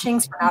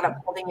lashings for not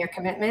upholding your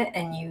commitment,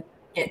 and you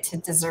get to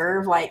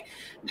deserve, like,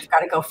 I've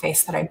got to go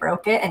face that I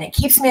broke it. And it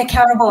keeps me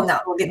accountable, and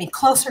that will get me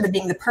closer to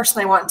being the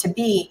person I want to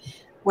be,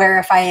 where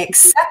if I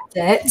accept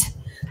it,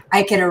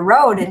 I could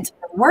erode into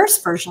the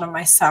worst version of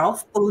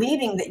myself,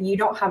 believing that you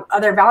don't have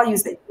other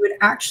values, that you would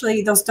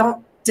actually, those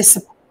don't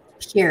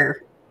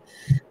disappear.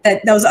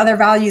 That those other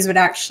values would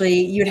actually,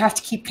 you'd have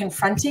to keep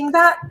confronting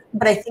that.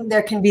 But I think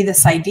there can be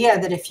this idea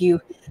that if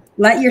you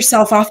let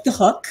yourself off the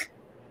hook,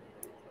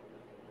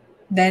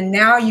 then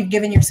now you've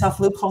given yourself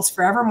loopholes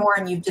forevermore,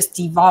 and you've just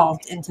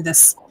devolved into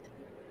this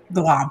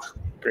glob.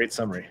 Great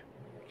summary.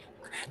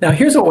 Now,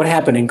 here's what would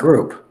happen in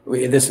group.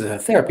 This is a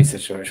therapy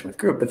situation with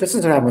group, but this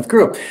is what happened with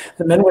group.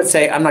 The men would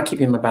say, I'm not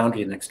keeping my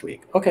boundary next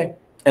week. Okay.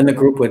 And the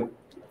group would,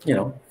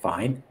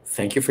 fine.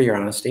 Thank you for your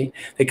honesty.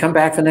 They come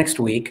back the next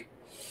week,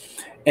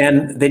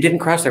 and they didn't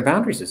cross their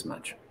boundaries as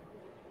much.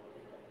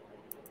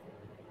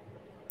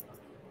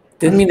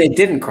 Didn't mean they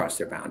didn't cross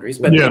their boundaries,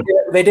 but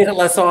they did it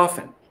less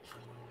often.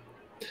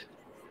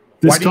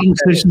 This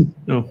conversation.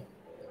 No.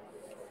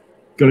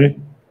 Go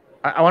ahead.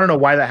 I want to know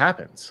why that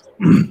happens.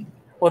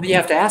 Well, you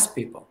have to ask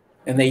people,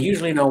 and they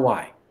usually know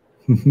why.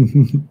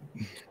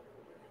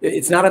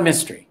 It's not a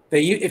mystery.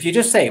 If you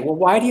just say, well,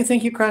 why do you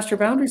think you crossed your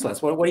boundaries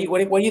less? What do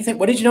you think?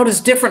 What did you notice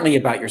differently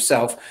about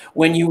yourself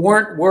when you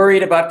weren't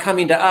worried about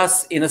coming to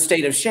us in a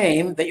state of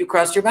shame that you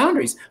crossed your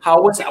boundaries?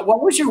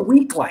 What was your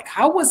week like?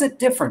 How was it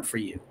different for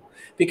you?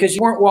 Because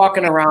you weren't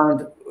walking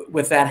around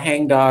with that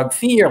hangdog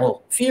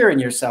fear in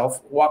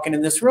yourself, walking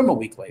in this room a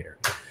week later.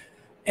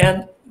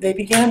 And they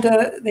began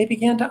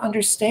to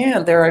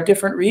understand there are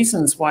different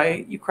reasons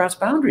why you cross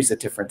boundaries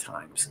at different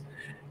times.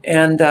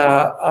 And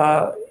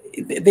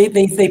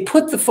they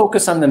put the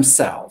focus on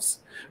themselves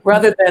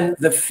rather than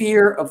the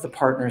fear of the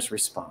partner's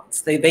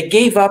response. They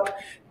gave up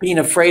being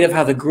afraid of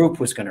how the group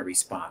was going to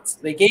respond.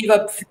 They gave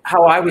up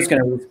how I was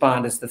going to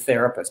respond as the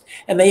therapist.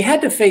 And they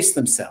had to face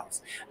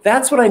themselves.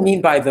 That's what I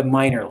mean by the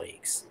minor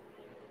leagues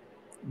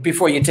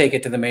before you take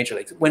it to the major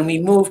leagues. When we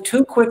move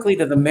too quickly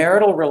to the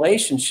marital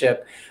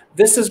relationship,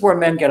 this is where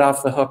men get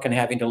off the hook and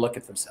having to look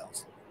at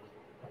themselves.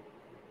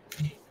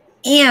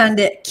 And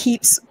it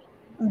keeps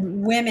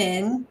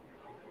women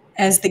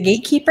as the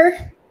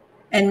gatekeeper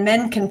and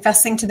men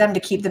confessing to them to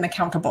keep them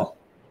accountable.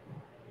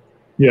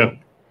 Yeah.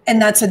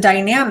 And that's a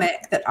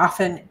dynamic that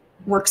often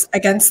works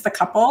against the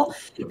couple,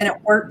 and it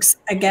works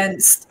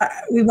against,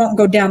 we won't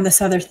go down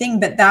this other thing,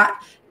 but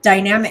that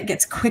dynamic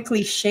gets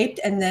quickly shaped,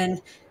 and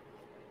then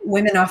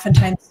women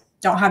oftentimes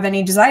don't have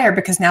any desire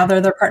because now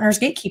they're their partner's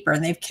gatekeeper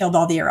and they've killed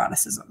all the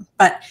eroticism.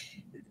 But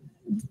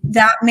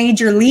that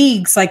major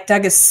leagues, like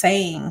Doug is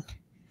saying,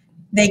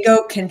 they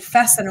go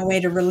confess in a way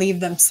to relieve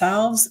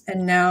themselves.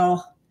 And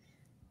now,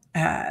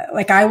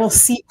 like, I will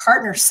see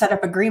partners set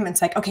up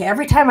agreements like, okay,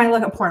 every time I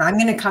look at porn, I'm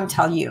going to come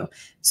tell you.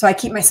 So I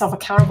keep myself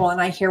accountable,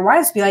 and I hear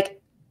wives be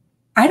like,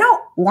 I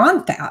don't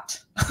want that.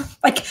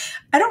 Like,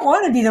 I don't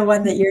want to be the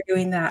one that you're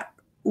doing that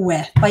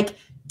with. Like,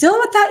 deal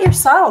with that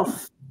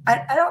yourself.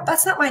 I don't,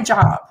 that's not my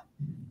job.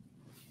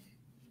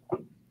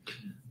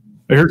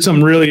 I heard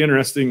something really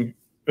interesting.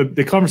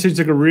 The conversation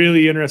took a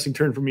really interesting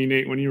turn for me,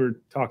 Nate, when you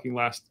were talking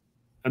last.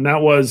 And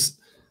that was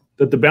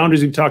that the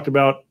boundaries we talked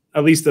about,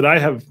 at least that I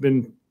have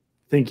been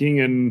thinking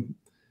and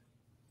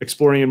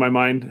exploring in my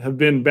mind, have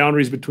been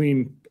boundaries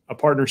between a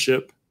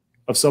partnership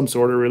of some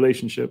sort or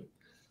relationship.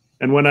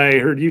 And when I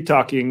heard you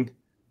talking,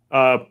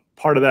 part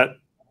of that,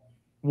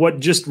 what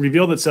just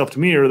revealed itself to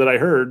me, or that I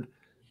heard,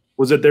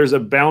 was that there's a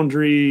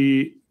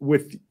boundary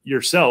with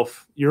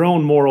yourself, your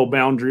own moral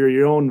boundary or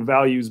your own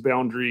values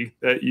boundary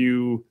that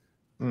you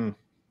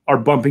are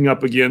bumping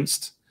up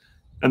against.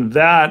 And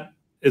that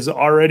is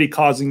already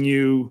causing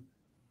you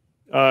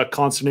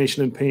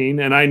consternation and pain.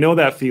 And I know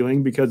that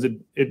feeling because it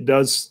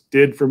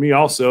did for me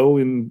also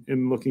in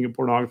looking at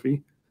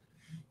pornography.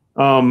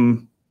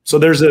 So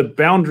there's a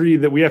boundary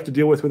that we have to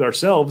deal with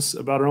ourselves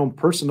about our own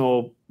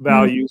personal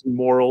values and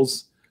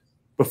morals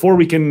before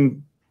we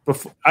can,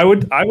 I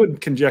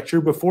would conjecture,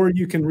 before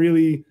you can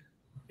really,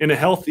 in a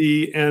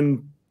healthy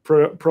and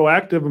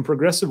proactive and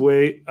progressive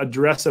way,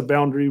 address a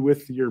boundary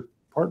with your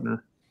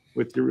partner,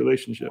 with your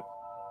relationship.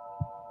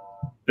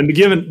 And to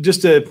give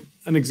just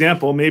an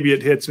example, maybe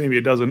it hits, maybe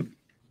it doesn't.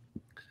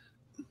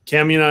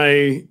 Cammie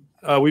and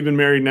I, we've been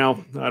married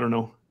now, I don't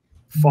know,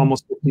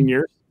 almost 15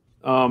 years.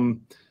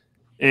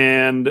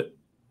 And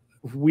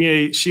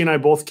she and I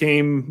both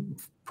came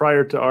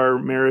prior to our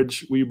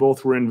marriage. We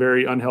both were in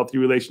very unhealthy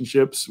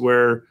relationships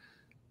where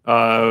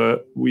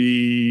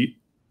we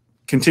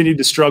continued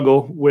to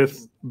struggle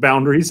with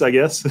boundaries, I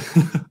guess,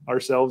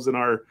 ourselves and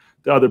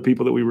the other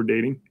people that we were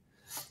dating.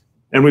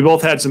 And we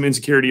both had some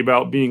insecurity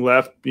about being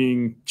left,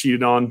 being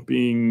cheated on,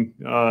 being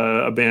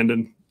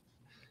abandoned.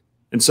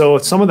 And so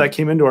some of that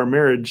came into our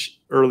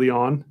marriage early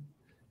on.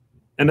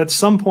 And at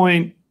some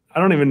point, I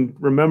don't even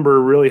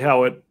remember really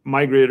how it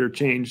migrated or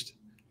changed,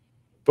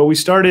 but we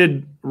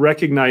started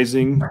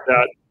recognizing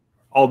that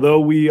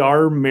although we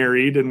are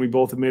married and we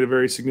both have made a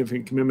very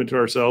significant commitment to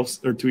ourselves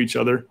or to each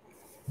other,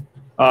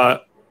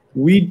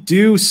 we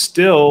do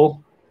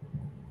still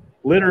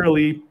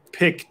literally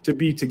pick to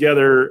be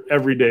together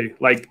every day.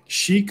 Like,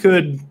 she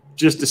could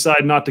just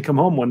decide not to come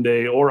home one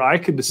day, or I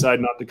could decide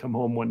not to come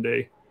home one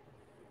day.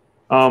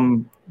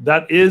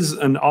 That is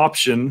an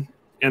option,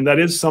 and that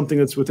is something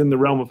that's within the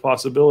realm of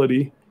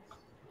possibility.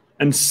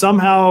 And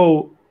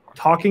somehow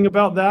talking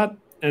about that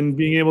and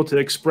being able to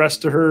express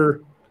to her,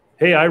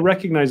 hey, I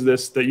recognize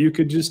this, that you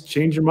could just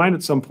change your mind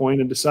at some point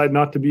and decide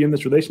not to be in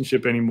this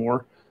relationship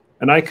anymore.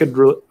 And I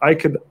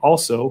could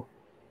also,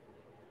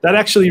 that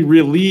actually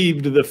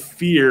relieved the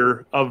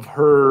fear of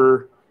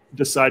her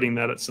deciding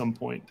that at some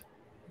point.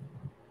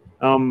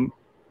 And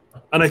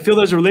I feel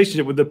there's a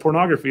relationship with the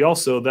pornography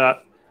also,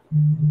 that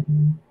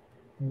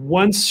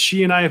once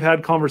she and I have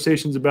had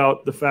conversations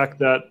about the fact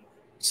that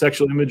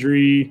sexual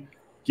imagery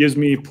gives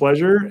me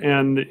pleasure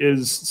and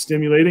is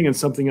stimulating and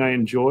something I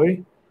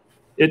enjoy,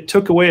 it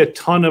took away a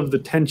ton of the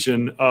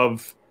tension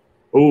of,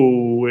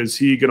 oh, is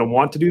he going to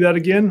want to do that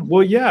again?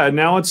 Well, yeah,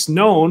 now it's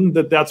known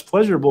that that's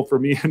pleasurable for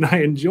me and I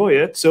enjoy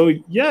it. So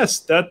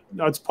yes,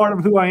 that's part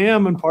of who I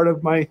am and part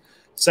of my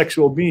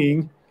sexual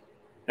being.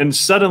 And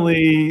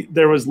suddenly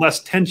there was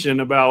less tension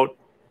about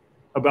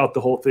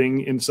the whole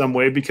thing in some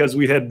way because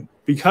we had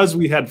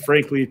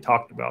frankly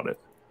talked about it.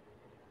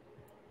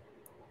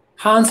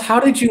 Hans, how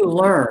did you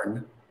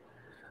learn?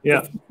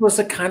 Yeah, it was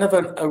a kind of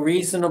a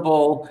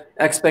reasonable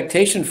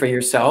expectation for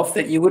yourself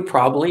that you would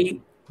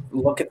probably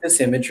look at this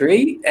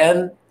imagery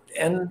and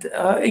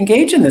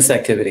engage in this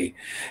activity,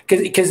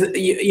 because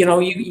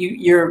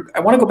you're. I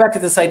want to go back to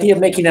this idea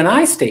of making an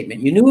I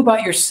statement. You knew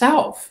about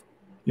yourself.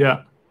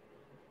 Yeah.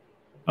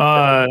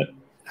 How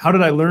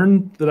did I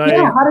learn that?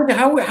 Yeah.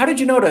 How did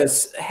you know to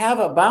have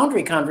a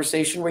boundary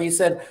conversation where you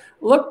said,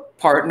 "Look,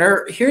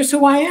 partner, here's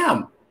who I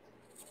am."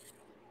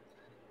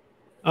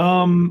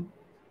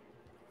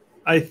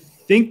 I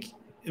think,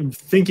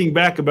 thinking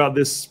back about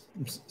this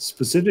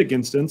specific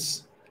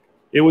instance,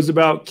 it was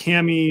about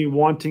Cammie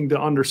wanting to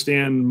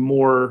understand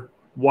more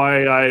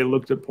why I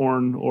looked at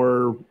porn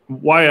or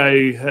why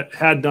I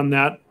had done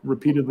that,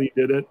 repeatedly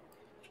did it.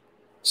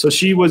 So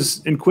she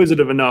was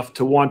inquisitive enough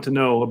to want to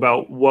know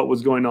about what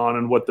was going on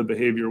and what the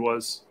behavior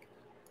was.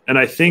 And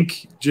I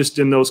think just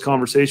in those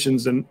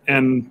conversations,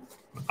 and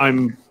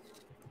I'm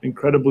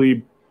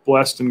incredibly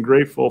blessed and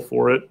grateful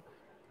for it,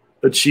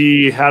 that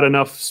she had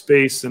enough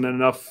space and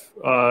enough,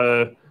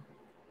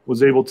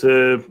 was able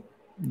to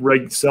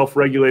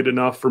self-regulate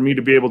enough for me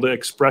to be able to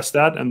express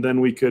that, and then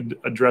we could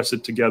address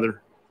it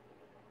together.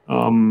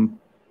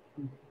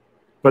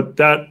 But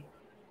that,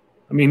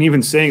 I mean,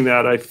 even saying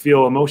that, I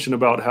feel emotion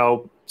about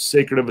how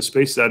sacred of a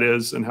space that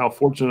is and how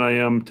fortunate I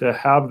am to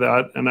have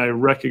that. And I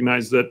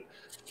recognize that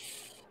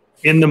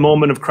in the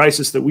moment of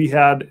crisis that we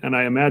had, and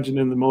I imagine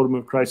in the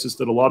moment of crisis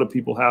that a lot of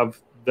people have,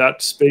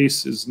 that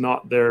space is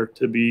not there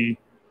to be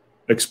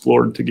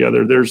explored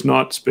together. There's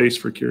not space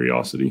for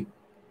curiosity.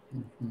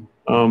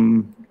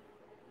 But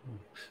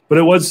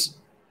it was,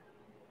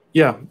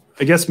 yeah,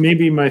 I guess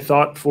maybe my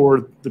thought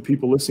for the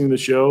people listening to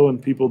the show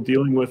and people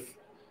dealing with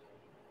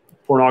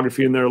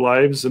pornography in their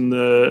lives and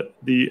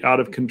the out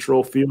of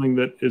control feeling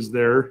that is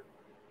there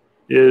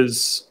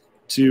is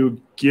to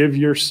give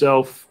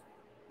ourselves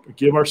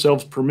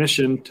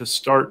permission to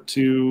start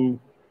to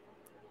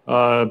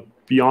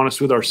be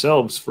honest with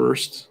ourselves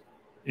first,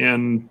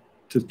 and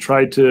to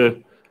try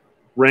to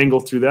wrangle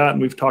through that.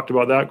 And we've talked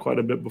about that quite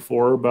a bit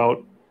before,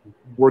 about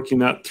working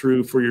that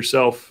through for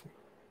yourself,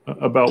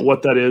 about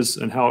what that is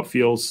and how it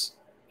feels,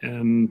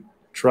 and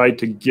try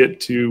to get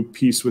to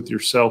peace with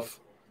yourself,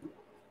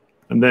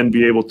 and then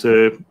be able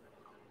to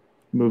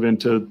move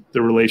into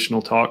the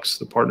relational talks,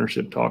 the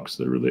partnership talks,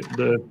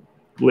 the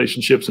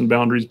relationships and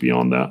boundaries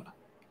beyond that.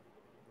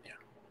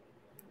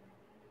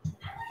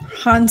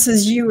 Hans,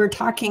 as you were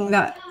talking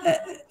that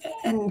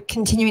and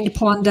continuing to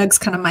pull on Doug's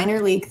kind of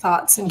minor league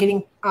thoughts and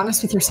getting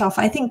honest with yourself,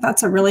 I think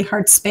that's a really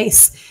hard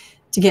space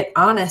to get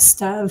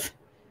honest of.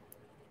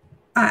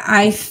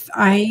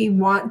 I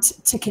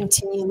want to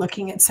continue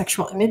looking at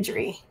sexual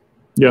imagery.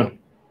 Yeah.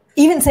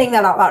 Even saying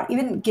that out loud,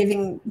 even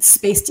giving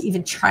space to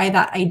even try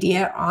that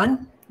idea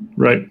on,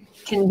 right,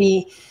 can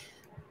be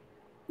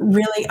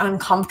really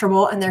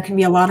uncomfortable. And there can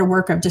be a lot of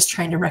work of just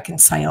trying to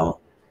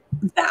reconcile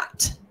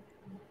that.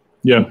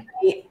 Yeah.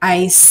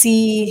 I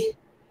see,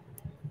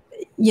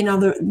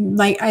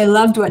 I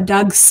loved what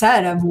Doug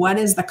said of what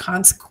is the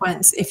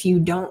consequence if you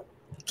don't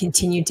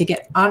continue to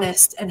get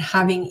honest, and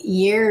having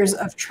years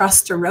of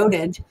trust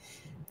eroded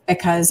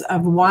because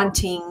of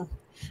wanting.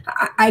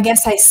 I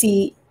guess I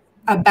see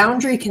a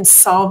boundary can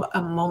solve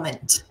a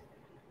moment.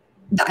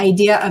 The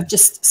idea of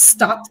just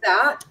stop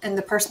that, and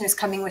the person who's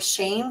coming with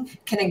shame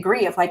can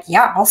agree of like,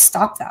 yeah, I'll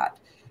stop that.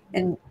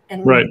 And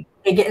right.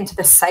 They get into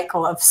this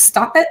cycle of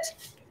stop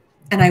it,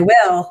 and I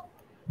will,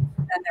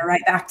 and they're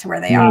right back to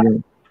where they are.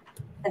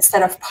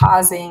 Instead of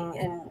pausing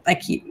and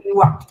like you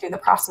walked through the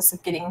process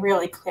of getting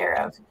really clear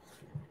of,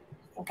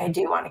 I think I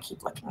do want to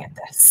keep looking at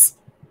this.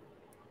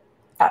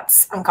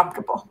 That's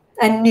uncomfortable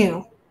and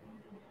new.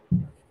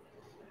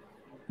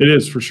 It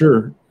is, for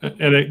sure.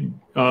 And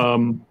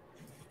I'm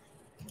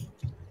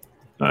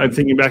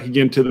thinking back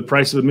again to the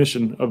price of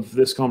admission of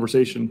this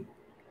conversation,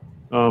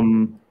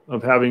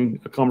 of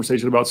having a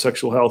conversation about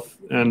sexual health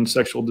and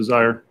sexual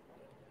desire,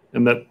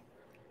 and that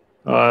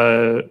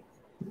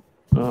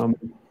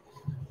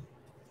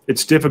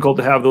it's difficult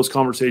to have those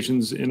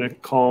conversations in a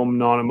calm,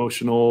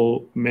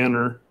 non-emotional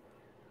manner.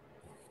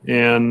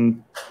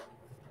 And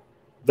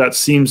that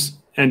seems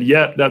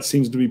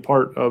to be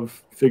part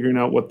of figuring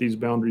out what these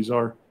boundaries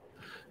are.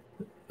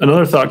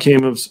 Another thought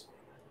came of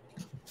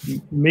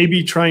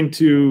maybe trying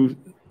to,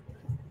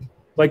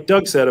 like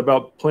Doug said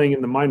about playing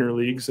in the minor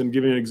leagues, and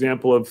giving an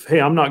example of, hey,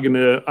 I'm not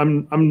gonna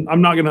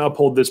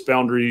uphold this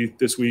boundary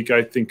this week.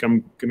 I think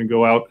I'm gonna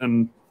go out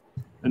and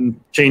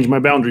change my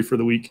boundary for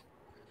the week.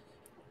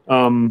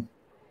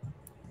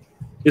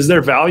 Is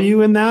there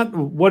value in that?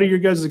 What are your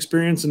guys'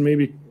 experience, and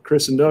maybe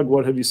Chris and Doug,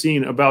 what have you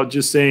seen about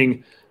just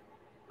saying,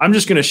 I'm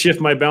just going to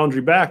shift my boundary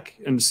back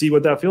and see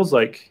what that feels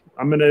like.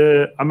 I'm going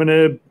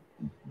to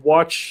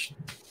watch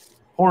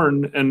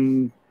porn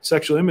and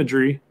sexual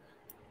imagery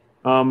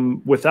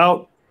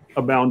without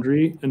a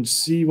boundary and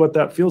see what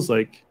that feels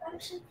like.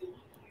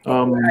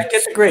 I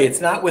disagree. It's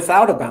not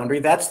without a boundary.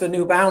 That's the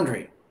new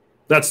boundary.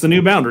 That's the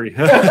new boundary.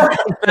 That's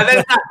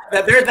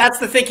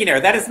the thinking error.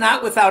 That is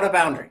not without a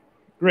boundary.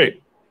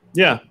 Great.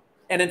 Yeah.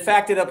 And in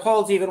fact, it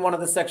upholds even one of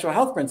the sexual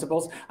health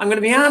principles. I'm going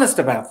to be honest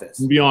about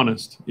this. Be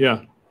honest.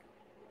 Yeah.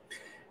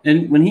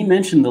 And when he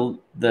mentioned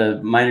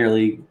the minor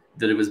league,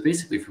 that it was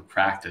basically for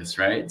practice,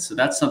 right? So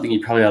that's something you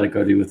probably ought to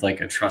go do with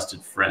like a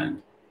trusted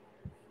friend,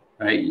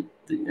 right?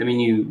 I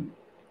mean,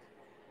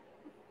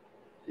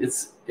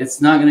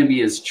 it's not going to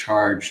be as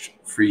charged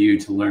for you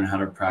to learn how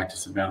to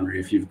practice a boundary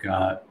if you've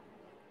got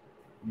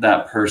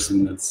that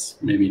person that's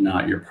maybe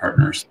not your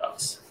partner or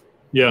spouse.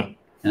 Yeah.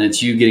 And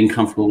it's you getting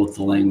comfortable with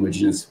the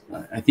language. And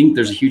I think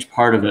there's a huge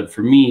part of it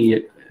for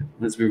me,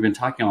 as we've been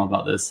talking all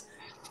about this,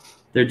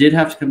 there did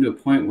have to come to a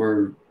point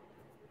where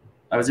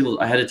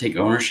I had to take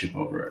ownership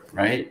over it,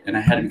 right? And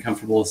I had to be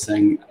comfortable with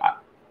saying,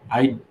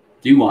 I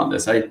do want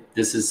this.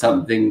 This is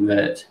something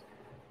that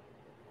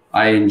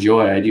I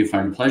enjoy. I do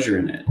find pleasure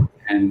in it.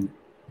 And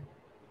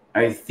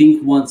I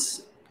think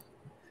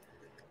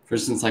for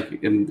instance,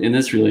 like in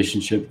this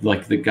relationship,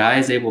 like the guy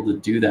is able to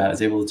do that,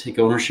 is able to take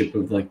ownership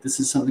of like,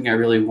 this is something I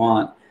really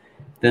want,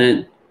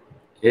 then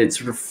it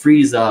sort of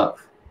frees up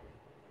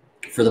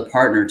for the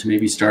partner to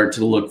maybe start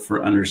to look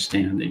for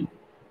understanding.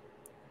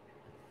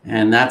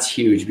 And that's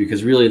huge,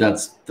 because really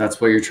that's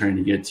what you're trying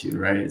to get to,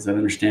 right? Is that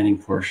understanding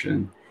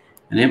portion.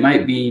 And it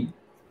might be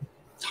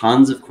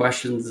tons of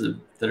questions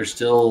that are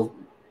still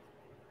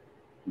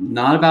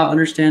not about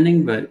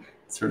understanding, but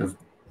sort of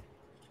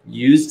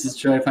used to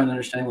try to find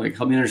understanding, like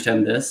help me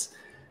understand this,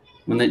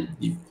 when that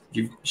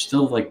you're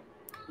still like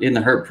in the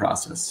hurt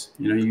process.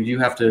 You know, you do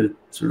have to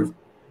sort of,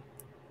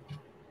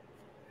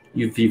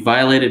 if you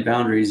violated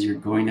boundaries, you're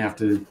going to have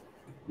to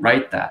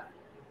write that,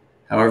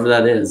 however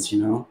that is,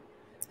 you know.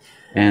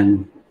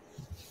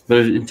 But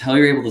until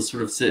you're able to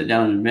sort of sit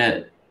down and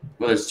admit,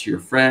 whether it's to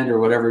your friend or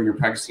whatever, you're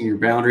practicing your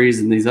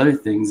boundaries and these other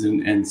things,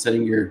 and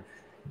setting your,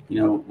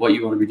 you know, what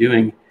you want to be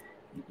doing,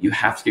 you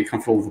have to get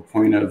comfortable with the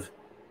point of,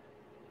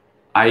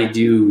 I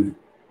do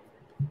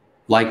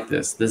like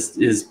this. This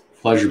is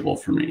pleasurable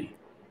for me.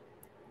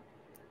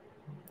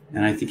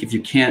 And I think if you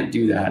can't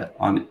do that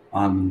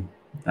on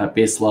that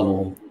base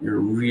level, you're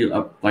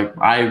real, like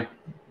I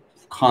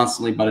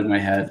constantly butted my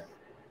head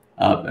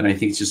up, and I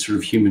think it's just sort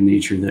of human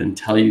nature that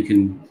until you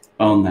can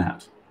own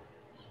that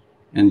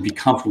and be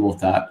comfortable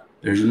with that,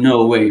 there's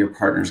no way your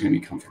partner's going to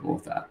be comfortable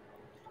with that.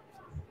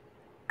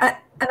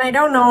 And I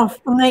don't know if,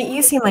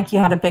 you seem like you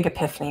had a big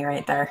epiphany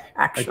right there,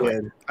 actually. I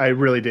did. I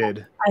really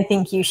did. I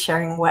think you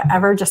sharing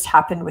whatever just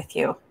happened with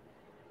you.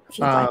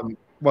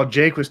 While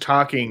Jake was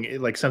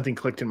talking, like something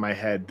clicked in my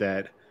head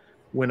that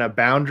when a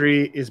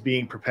boundary is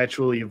being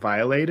perpetually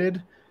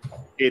violated,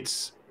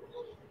 it's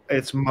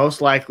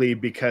most likely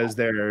because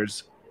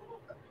there's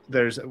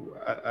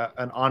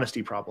an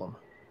honesty problem.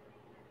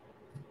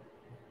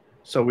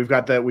 So we've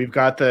got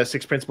the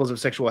 6 principles of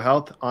sexual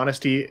health.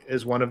 Honesty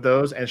is one of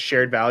those, and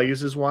shared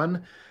values is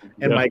one.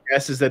 And my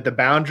guess is that the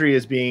boundary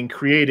is being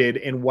created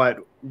in what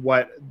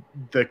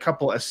the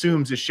couple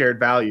assumes is shared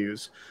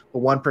values, but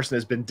one person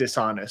has been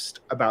dishonest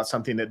about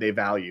something that they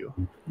value.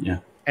 Yeah.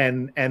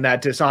 And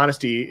that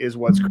dishonesty is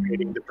what's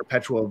creating the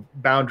perpetual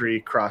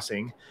boundary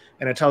crossing.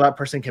 And until that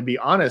person can be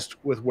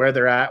honest with where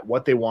they're at,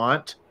 what they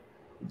want,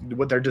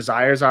 what their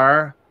desires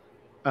are,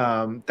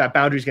 that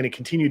boundary is going to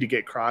continue to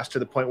get crossed to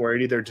the point where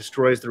it either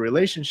destroys the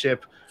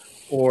relationship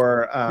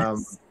or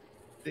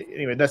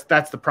anyway,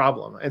 that's the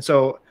problem. And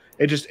so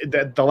it just,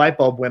 the light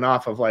bulb went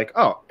off of like,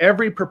 oh,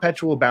 every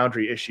perpetual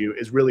boundary issue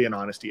is really an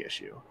honesty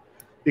issue,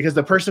 because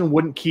the person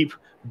wouldn't keep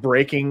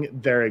breaking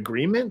their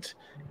agreement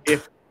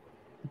if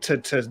to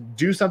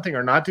do something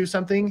or not do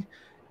something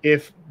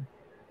if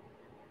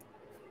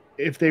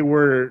they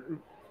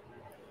weren't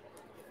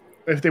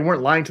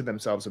lying to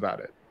themselves about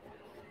it.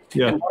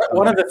 Yeah. And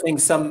one of the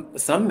things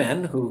some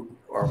men who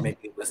are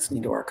maybe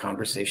listening to our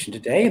conversation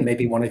today, and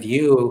maybe one of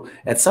you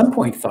at some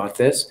point thought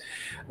this,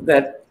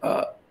 that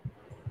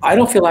I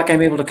don't feel like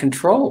I'm able to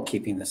control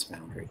keeping this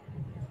boundary.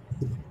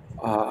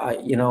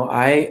 You know,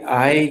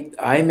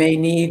 I may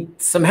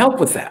need some help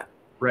with that.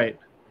 Right.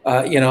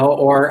 You know,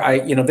 or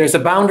there's a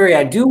boundary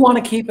I do want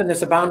to keep, and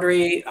there's a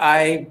boundary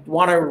I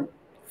want to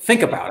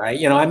think about.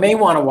 I may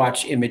want to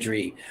watch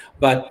imagery,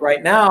 but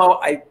right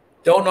now I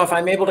don't know if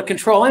I'm able to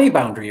control any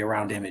boundary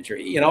around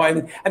imagery. You know,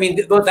 I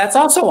mean, that's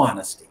also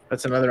honesty.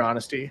 That's another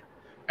honesty.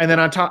 And then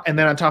on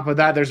top of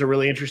that, there's a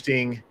really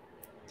interesting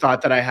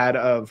thought that I had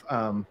of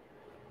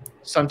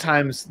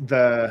sometimes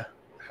how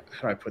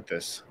do I put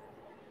this?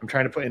 I'm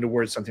trying to put into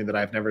words something that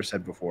I've never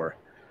said before.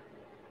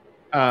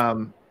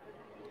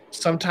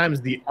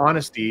 Sometimes the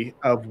honesty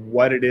of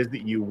what it is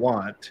that you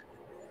want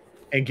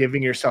and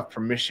giving yourself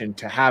permission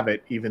to have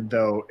it, even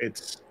though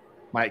it's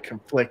might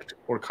conflict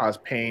or cause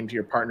pain to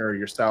your partner or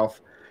yourself,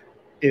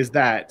 is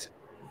that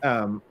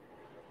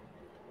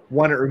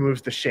one, it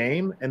removes the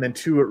shame, and then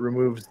two, it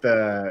removes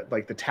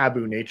the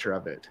taboo nature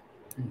of it.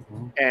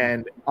 Mm-hmm.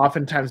 And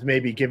oftentimes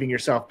maybe giving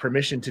yourself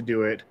permission to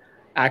do it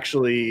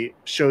actually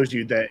shows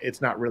you that it's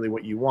not really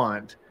what you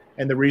want.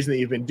 And the reason that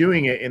you've been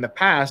doing it in the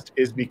past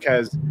is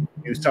because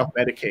you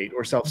self-medicate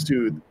or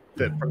self-soothe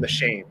from the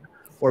shame,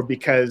 or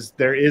because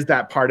there is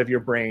that part of your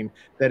brain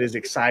that is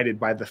excited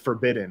by the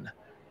forbidden,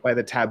 by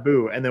the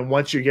taboo. And then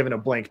once you're given a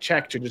blank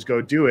check to just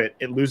go do it,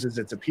 it loses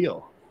its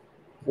appeal,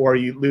 or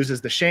you loses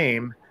the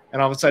shame.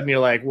 And all of a sudden you're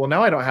like, well,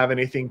 now I don't have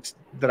anything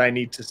that I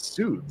need to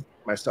soothe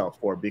myself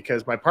for,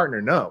 because my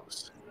partner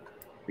knows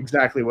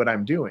exactly what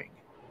I'm doing.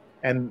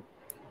 And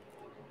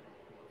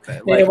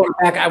I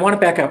want to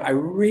back up. I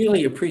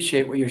really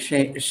appreciate what you're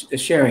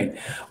sharing.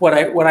 What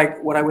I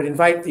would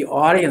invite the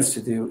audience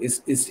to do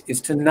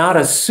is to not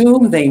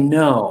assume they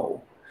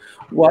know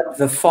what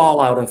the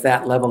fallout of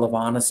that level of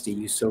honesty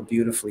you so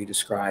beautifully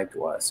described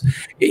was,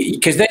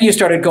 because then you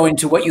started going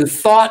to what you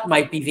thought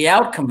might be the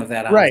outcome of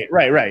that honesty.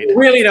 Right. You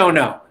really don't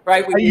know,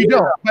 right? You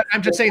don't. But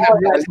I'm just saying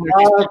that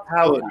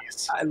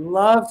I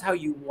loved how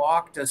you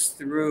walked us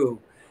through,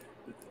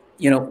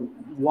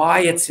 why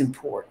it's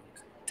important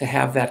to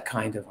have that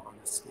kind of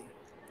honesty.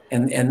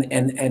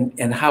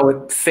 and how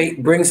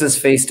it brings us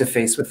face to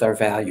face with our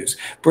values,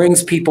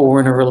 brings people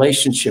we're in a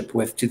relationship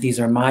with to these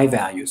are my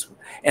values,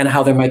 and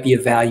how there might be a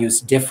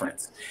values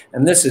difference.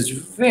 And this is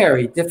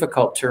very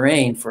difficult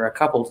terrain for a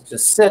couple to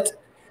just sit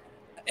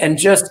and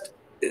just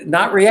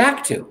not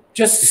react to,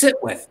 just sit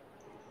with.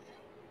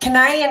 Can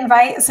I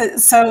invite,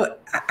 so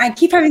I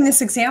keep having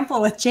this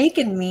example with Jake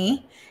and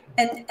me,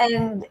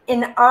 and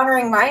in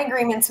honoring my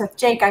agreements with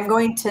Jake, I'm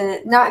going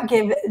to not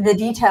give the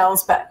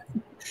details, but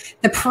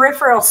the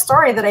peripheral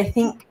story that I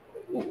think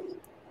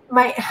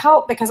might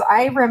help, because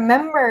I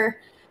remember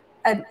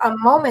a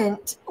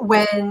moment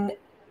when,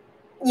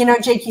 you know,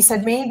 Jake, you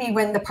said maybe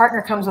when the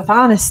partner comes with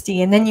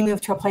honesty and then you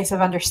move to a place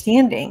of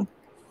understanding.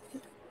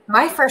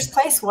 My first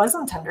place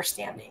wasn't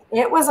understanding.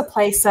 It was a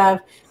place of,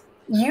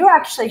 you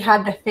actually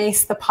had to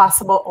face the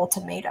possible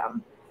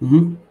ultimatum.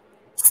 Mm-hmm.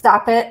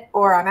 Stop it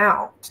or I'm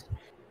out.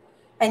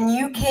 And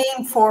you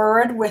came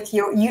forward with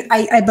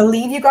I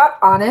believe you got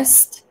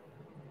honest.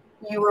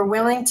 You were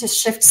willing to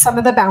shift some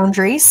of the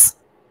boundaries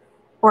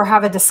or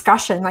have a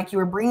discussion, like you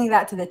were bringing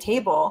that to the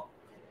table.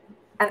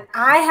 And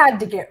I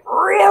had to get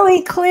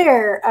really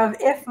clear of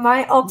if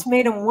my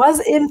ultimatum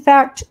was in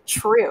fact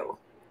true.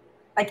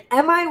 Like,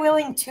 am I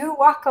willing to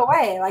walk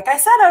away? Like I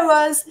said I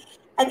was.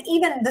 And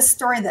even the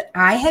story that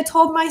I had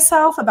told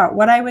myself about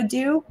what I would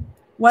do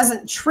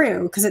wasn't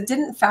true, because it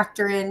didn't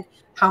factor in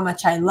how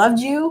much I loved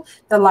you,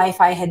 the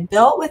life I had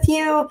built with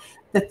you,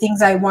 the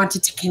things I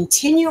wanted to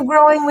continue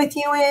growing with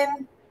you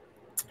in.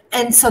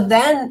 And so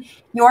then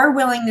your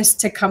willingness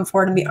to come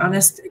forward and be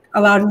honest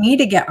allowed me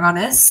to get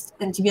honest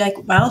and to be like,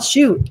 well,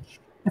 shoot,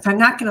 if I'm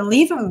not going to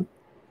leave him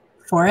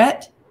for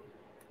it,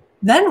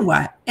 then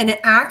what? And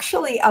it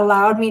actually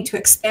allowed me to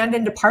expand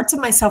into parts of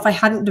myself I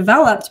hadn't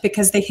developed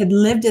because they had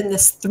lived in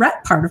this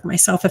threat part of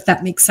myself, if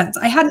that makes sense.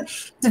 I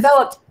hadn't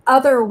developed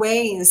other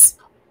ways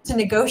to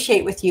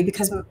negotiate with you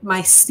because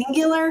my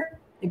singular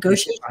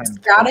negotiation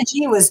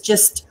strategy was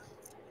just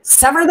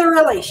sever the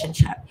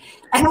relationship.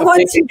 And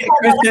once you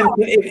Kristen,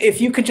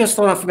 if you could just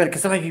slow down for a minute,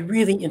 because that might be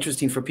really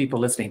interesting for people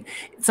listening.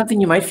 It's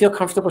something you might feel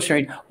comfortable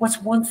sharing. What's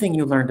one thing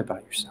you learned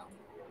about yourself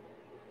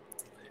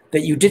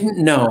that you didn't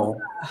know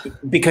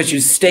because you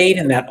stayed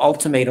in that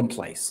ultimatum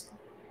place?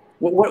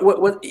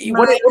 What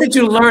did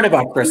you learn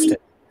about Kristen?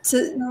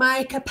 So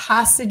my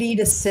capacity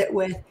to sit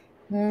with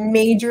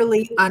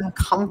majorly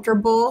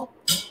uncomfortable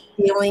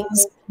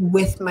feelings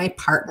with my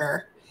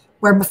partner,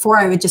 where before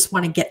I would just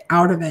want to get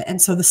out of it.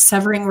 And so the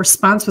severing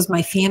response was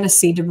my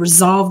fantasy to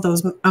resolve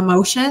those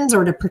emotions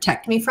or to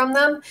protect me from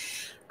them.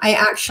 I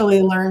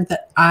actually learned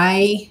that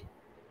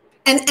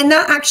and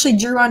that actually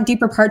drew on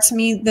deeper parts of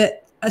me,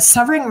 that a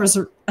severing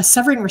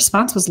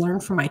response was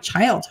learned from my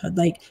childhood.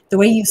 Like, the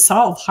way you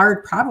solve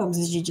hard problems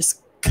is you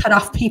just cut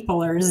off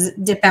people or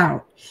dip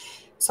out.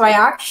 So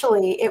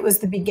it was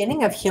the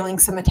beginning of healing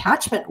some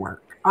attachment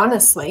work,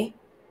 honestly,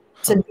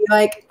 to be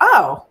like,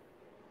 oh,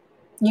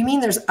 you mean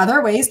there's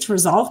other ways to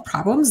resolve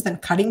problems than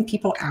cutting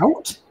people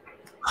out?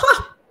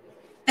 Huh.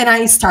 And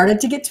I started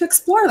to get to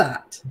explore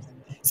that.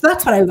 So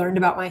that's what I learned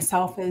about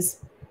myself,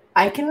 is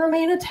I can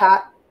remain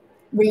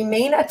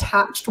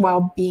attached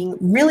while being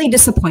really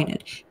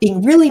disappointed,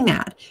 being really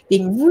mad,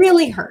 being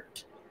really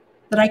hurt,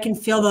 that I can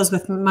feel those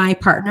with my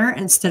partner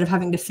instead of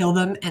having to feel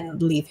them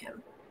and leave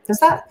him.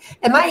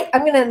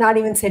 I'm going to not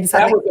even say,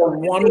 that was a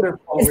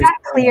wonderful Is that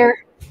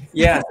clear?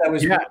 Yes, that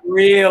was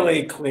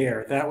really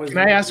clear. Can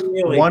I ask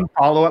one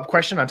follow-up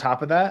question on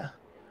top of that?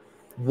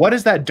 What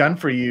has that done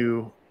for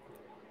you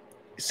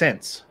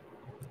since?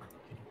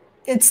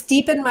 It's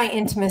deepened my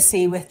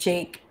intimacy with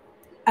Jake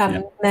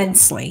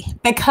immensely,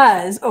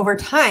 because over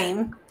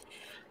time,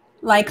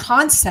 like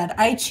Hans said,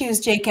 I choose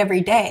Jake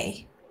every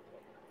day.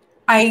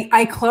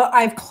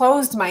 I've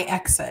closed my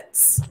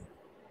exits,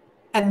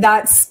 and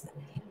that's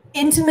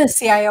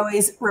intimacy. I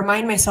always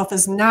remind myself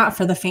is not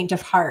for the faint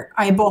of heart.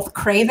 I both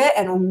crave it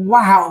and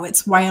wow,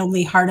 it's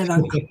wildly hard and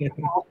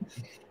uncomfortable.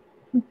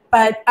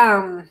 But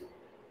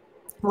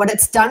what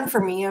it's done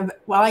for me,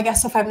 I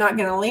guess if I'm not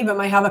going to leave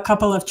him, I have a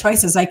couple of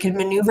choices. I can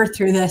maneuver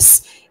through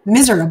this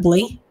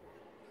miserably,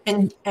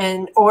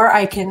 or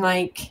I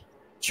can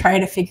try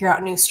to figure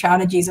out new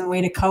strategies and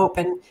way to cope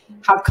and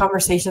have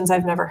conversations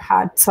I've never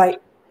had. So I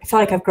feel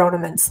like I've grown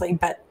immensely.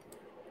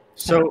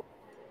 So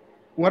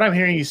what I'm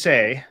hearing you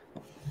say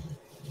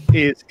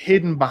is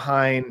hidden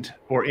behind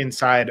or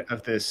inside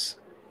of this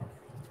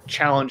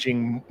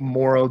challenging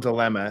moral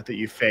dilemma that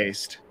you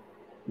faced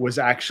was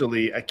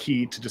actually a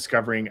key to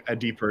discovering a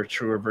deeper,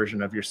 truer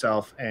version of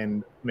yourself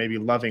and maybe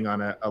loving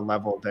on a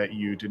level that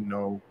you didn't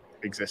know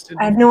existed.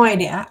 I had no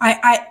idea.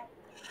 I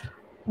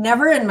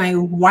never in my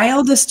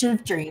wildest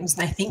of dreams,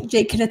 and I think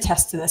Jake could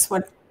attest to this,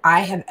 would I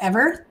have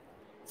ever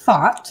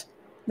thought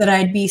that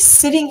I'd be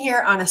sitting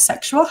here on a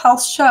sexual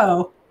health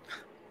show,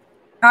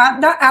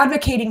 not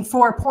advocating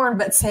for porn,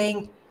 but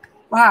saying,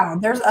 wow,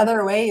 there's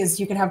other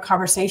ways you can have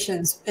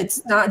conversations.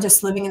 It's not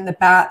just living in the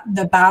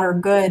bad or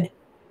good.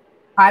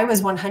 I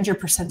was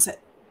 100%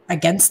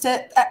 against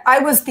it. I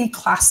was the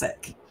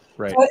classic.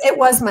 Right. So it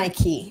was my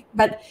key.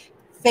 But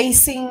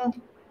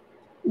facing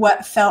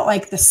what felt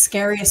like the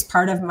scariest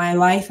part of my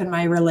life and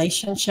my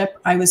relationship.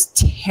 I was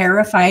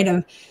terrified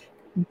of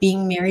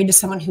being married to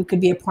someone who could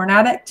be a porn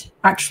addict.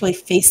 Actually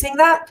facing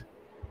that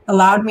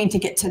allowed me to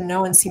get to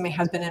know and see my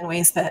husband in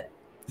ways that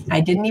I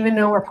didn't even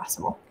know were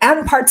possible,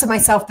 and parts of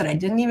myself that I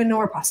didn't even know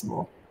were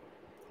possible.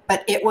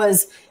 But it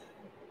was,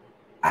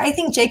 I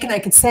think Jake and I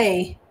could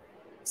say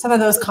some of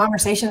those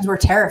conversations were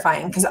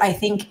terrifying, because I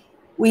think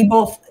we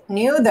both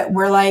knew that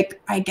we're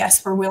like, I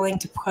guess we're willing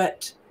to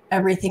put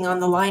everything on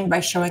the line by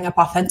showing up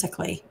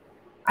authentically.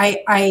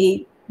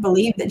 I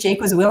believe that Jake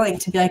was willing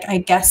to be like, I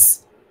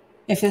guess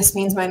if this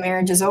means my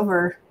marriage is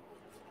over,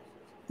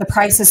 the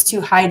price is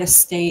too high to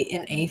stay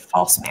in a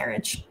false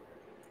marriage.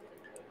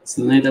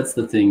 So Nate, that's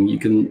the thing. You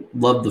can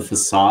love the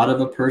facade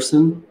of a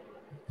person,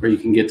 or you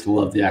can get to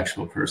love the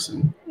actual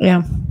person.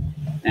 Yeah.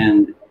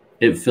 And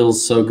it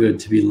feels so good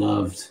to be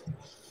loved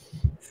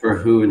for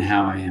who and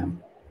how I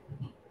am.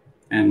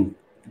 And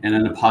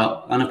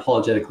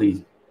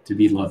unapologetically to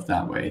be loved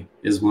that way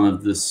is one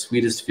of the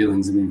sweetest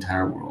feelings in the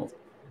entire world.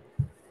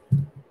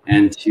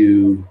 And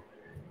to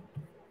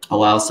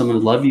allow someone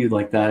to love you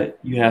like that,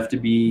 you have to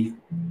be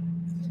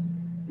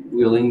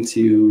willing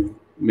to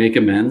make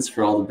amends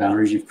for all the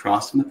boundaries you've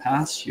crossed in the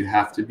past. You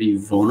have to be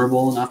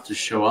vulnerable enough to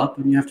show up,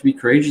 and you have to be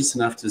courageous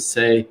enough to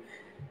say,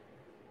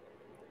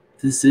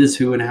 this is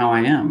who and how I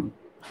am.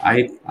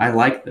 I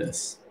like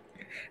this.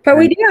 But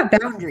we do have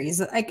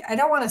boundaries. I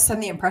don't want to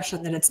send the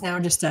impression that it's now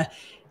just a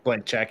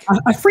blank check,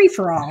 a free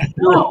for all.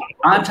 No,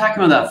 I'm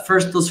talking about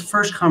those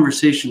first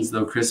conversations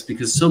though, Chris,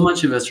 because so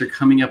much of us are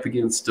coming up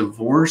against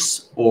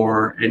divorce,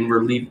 and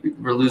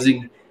we're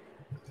losing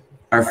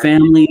our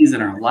families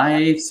and our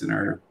lives and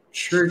our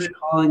church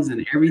callings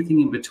and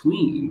everything in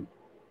between.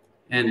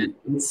 And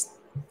it's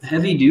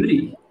heavy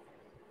duty.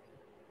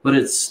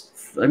 But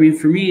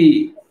for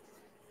me,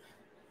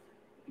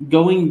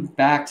 going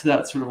back to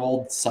that sort of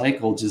old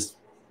cycle,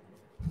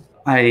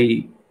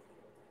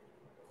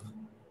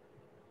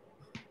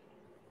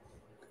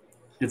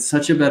 it's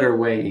such a better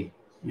way,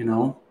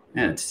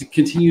 and to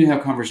continue to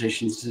have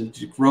conversations,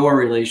 to grow our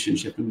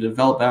relationship and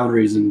develop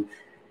boundaries and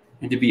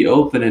to be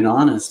open and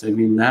honest.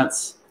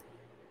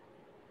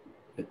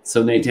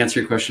 So Nate, to answer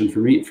your question,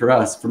 for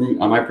us,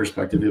 on my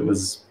perspective, it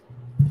was,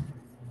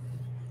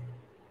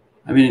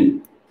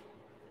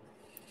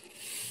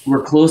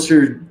 we're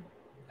closer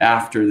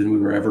after than we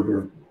were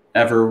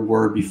ever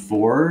were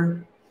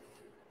before,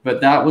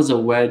 but that was a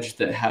wedge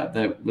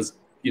that was,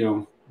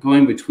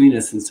 going between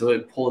us, and so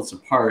it pulled us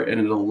apart, and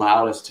it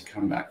allowed us to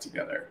come back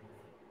together.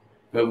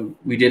 But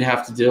we did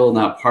have to deal in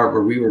that part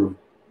where we were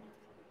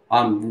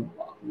on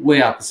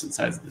way opposite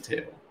sides of the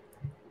table.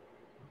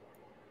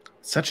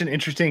 Such an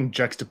interesting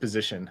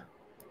juxtaposition,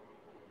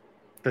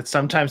 that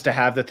sometimes to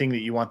have the thing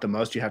that you want the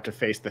most, you have to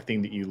face the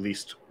thing that you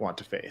least want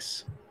to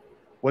face.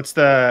 What's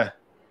the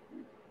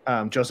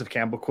Joseph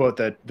Campbell quote,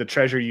 that the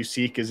treasure you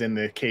seek is in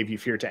the cave you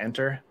fear to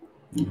enter?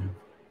 Mm-hmm.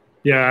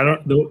 Yeah,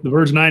 the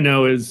version I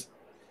know is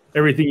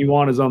everything you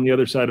want is on the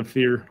other side of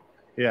fear.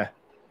 Yeah.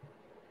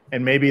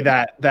 And maybe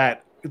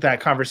that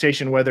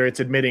conversation, whether it's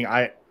admitting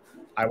I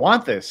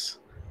want this,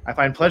 I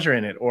find pleasure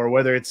in it, or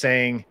whether it's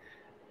saying,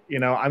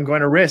 I'm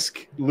going to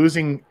risk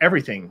losing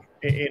everything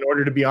in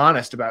order to be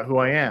honest about who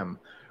I am,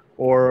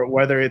 or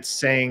whether it's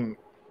saying,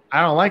 I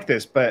don't like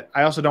this, but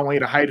I also don't want you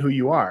to hide who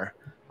you are.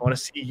 I want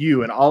to see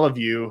you and all of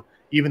you,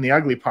 even the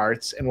ugly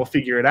parts, and we'll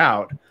figure it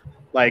out.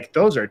 Like,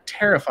 those are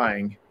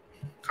terrifying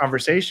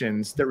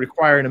conversations that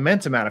require an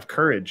immense amount of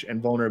courage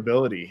and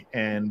vulnerability.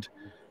 And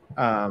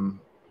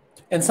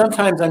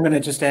sometimes I'm going to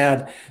just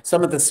add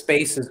some of the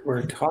spaces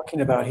we're talking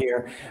about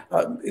here.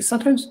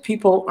 Sometimes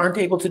people aren't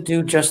able to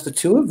do just the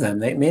two of them.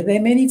 They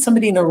may need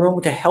somebody in a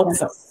room to help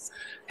them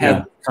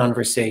have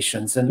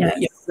conversations. And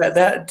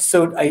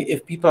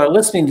if people are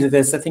listening to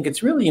this, I think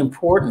it's really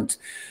important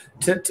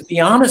to be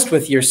honest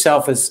with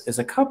yourself as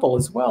a couple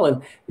as well.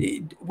 And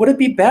would it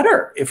be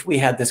better if we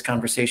had this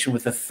conversation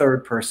with a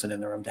third person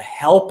in the room to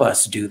help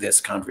us do this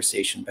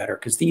conversation better?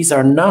 Because these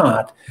are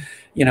not,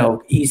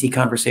 easy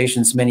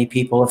conversations many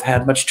people have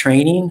had much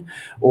training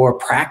or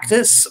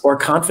practice or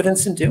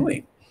confidence in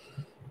doing.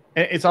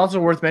 It's also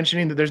worth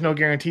mentioning that there's no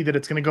guarantee that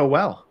it's going to go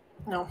well.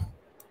 No.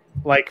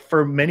 Like,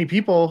 for many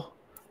people,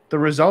 the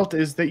result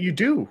is that you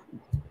do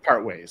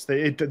part ways.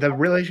 The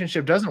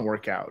relationship doesn't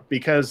work out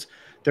because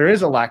there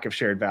is a lack of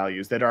shared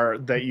values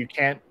that you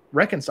can't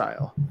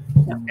reconcile.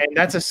 Yeah. And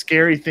that's a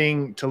scary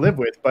thing to live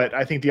with. But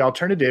I think the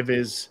alternative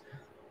is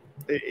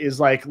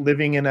like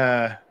living in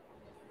the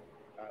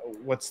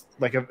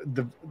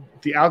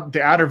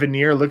outer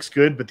veneer looks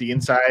good, but the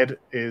inside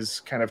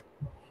is kind of,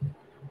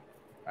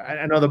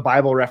 I know the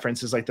Bible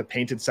reference is like the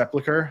painted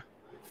sepulcher,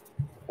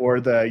 or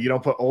you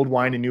don't put old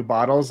wine in new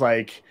bottles.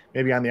 Like,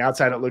 maybe on the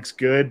outside it looks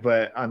good,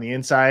 but on the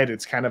inside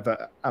it's kind of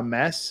a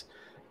mess.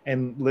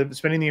 And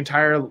spending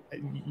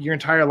your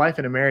entire life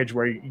in a marriage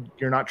where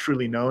you're not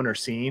truly known or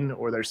seen,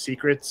 or there's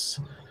secrets,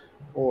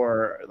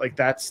 or like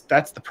that's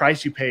the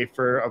price you pay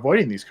for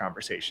avoiding these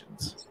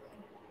conversations.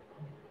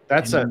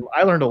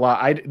 I learned a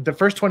lot. The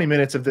first 20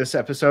 minutes of this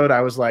episode,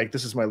 I was like,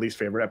 this is my least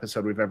favorite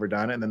episode we've ever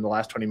done. And then the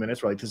last 20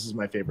 minutes were like, this is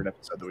my favorite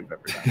episode that we've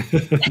ever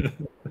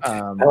done.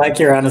 I like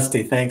your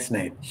honesty. Thanks,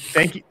 Nate.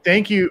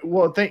 Thank you.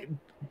 Well,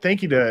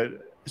 thank you to,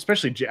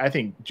 especially I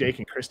think Jake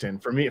and Kristen,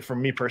 for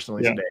me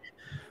personally today.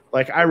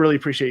 Like, I really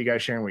appreciate you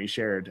guys sharing what you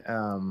shared.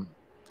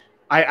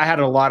 I had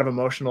a lot of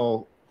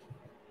emotional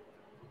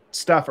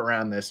stuff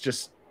around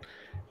this,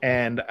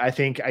 and I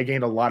think I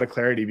gained a lot of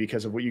clarity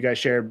because of what you guys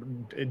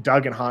shared.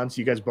 Doug and Hans,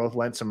 you guys both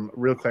lent some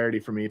real clarity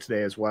for me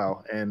today as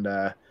well. And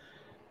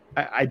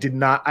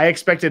I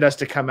expected us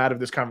to come out of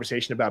this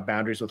conversation about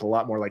boundaries with a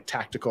lot more like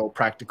tactical,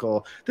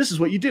 practical. This is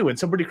what you do when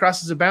somebody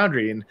crosses a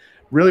boundary. And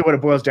really what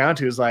it boils down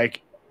to is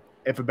like,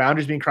 if a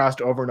boundary is being crossed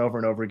over and over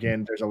and over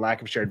again, there's a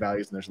lack of shared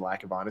values and there's a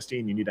lack of honesty.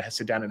 And you need to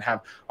sit down and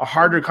have a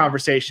harder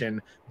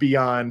conversation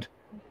beyond,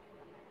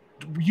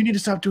 you need to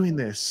stop doing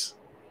this.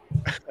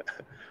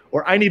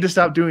 Or I need to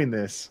stop doing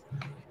this.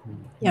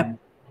 Yep.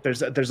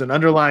 There's an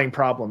underlying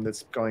problem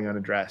that's going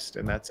unaddressed,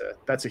 and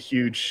that's a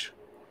huge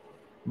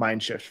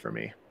mind shift for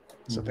me.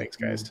 So thanks,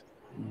 guys.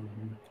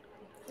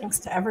 Thanks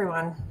to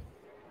everyone.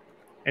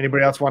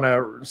 Anybody else want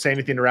to say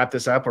anything to wrap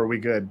this up, or are we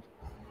good?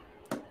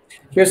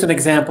 Here's an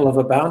example of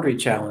a boundary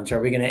challenge.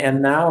 Are we going to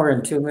end now or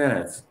in 2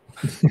 minutes?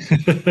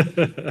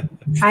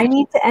 I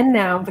need to end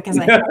now because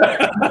I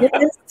did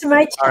this to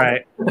my channel. All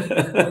right.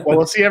 Well,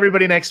 we'll see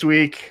everybody next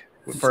week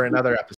for another episode.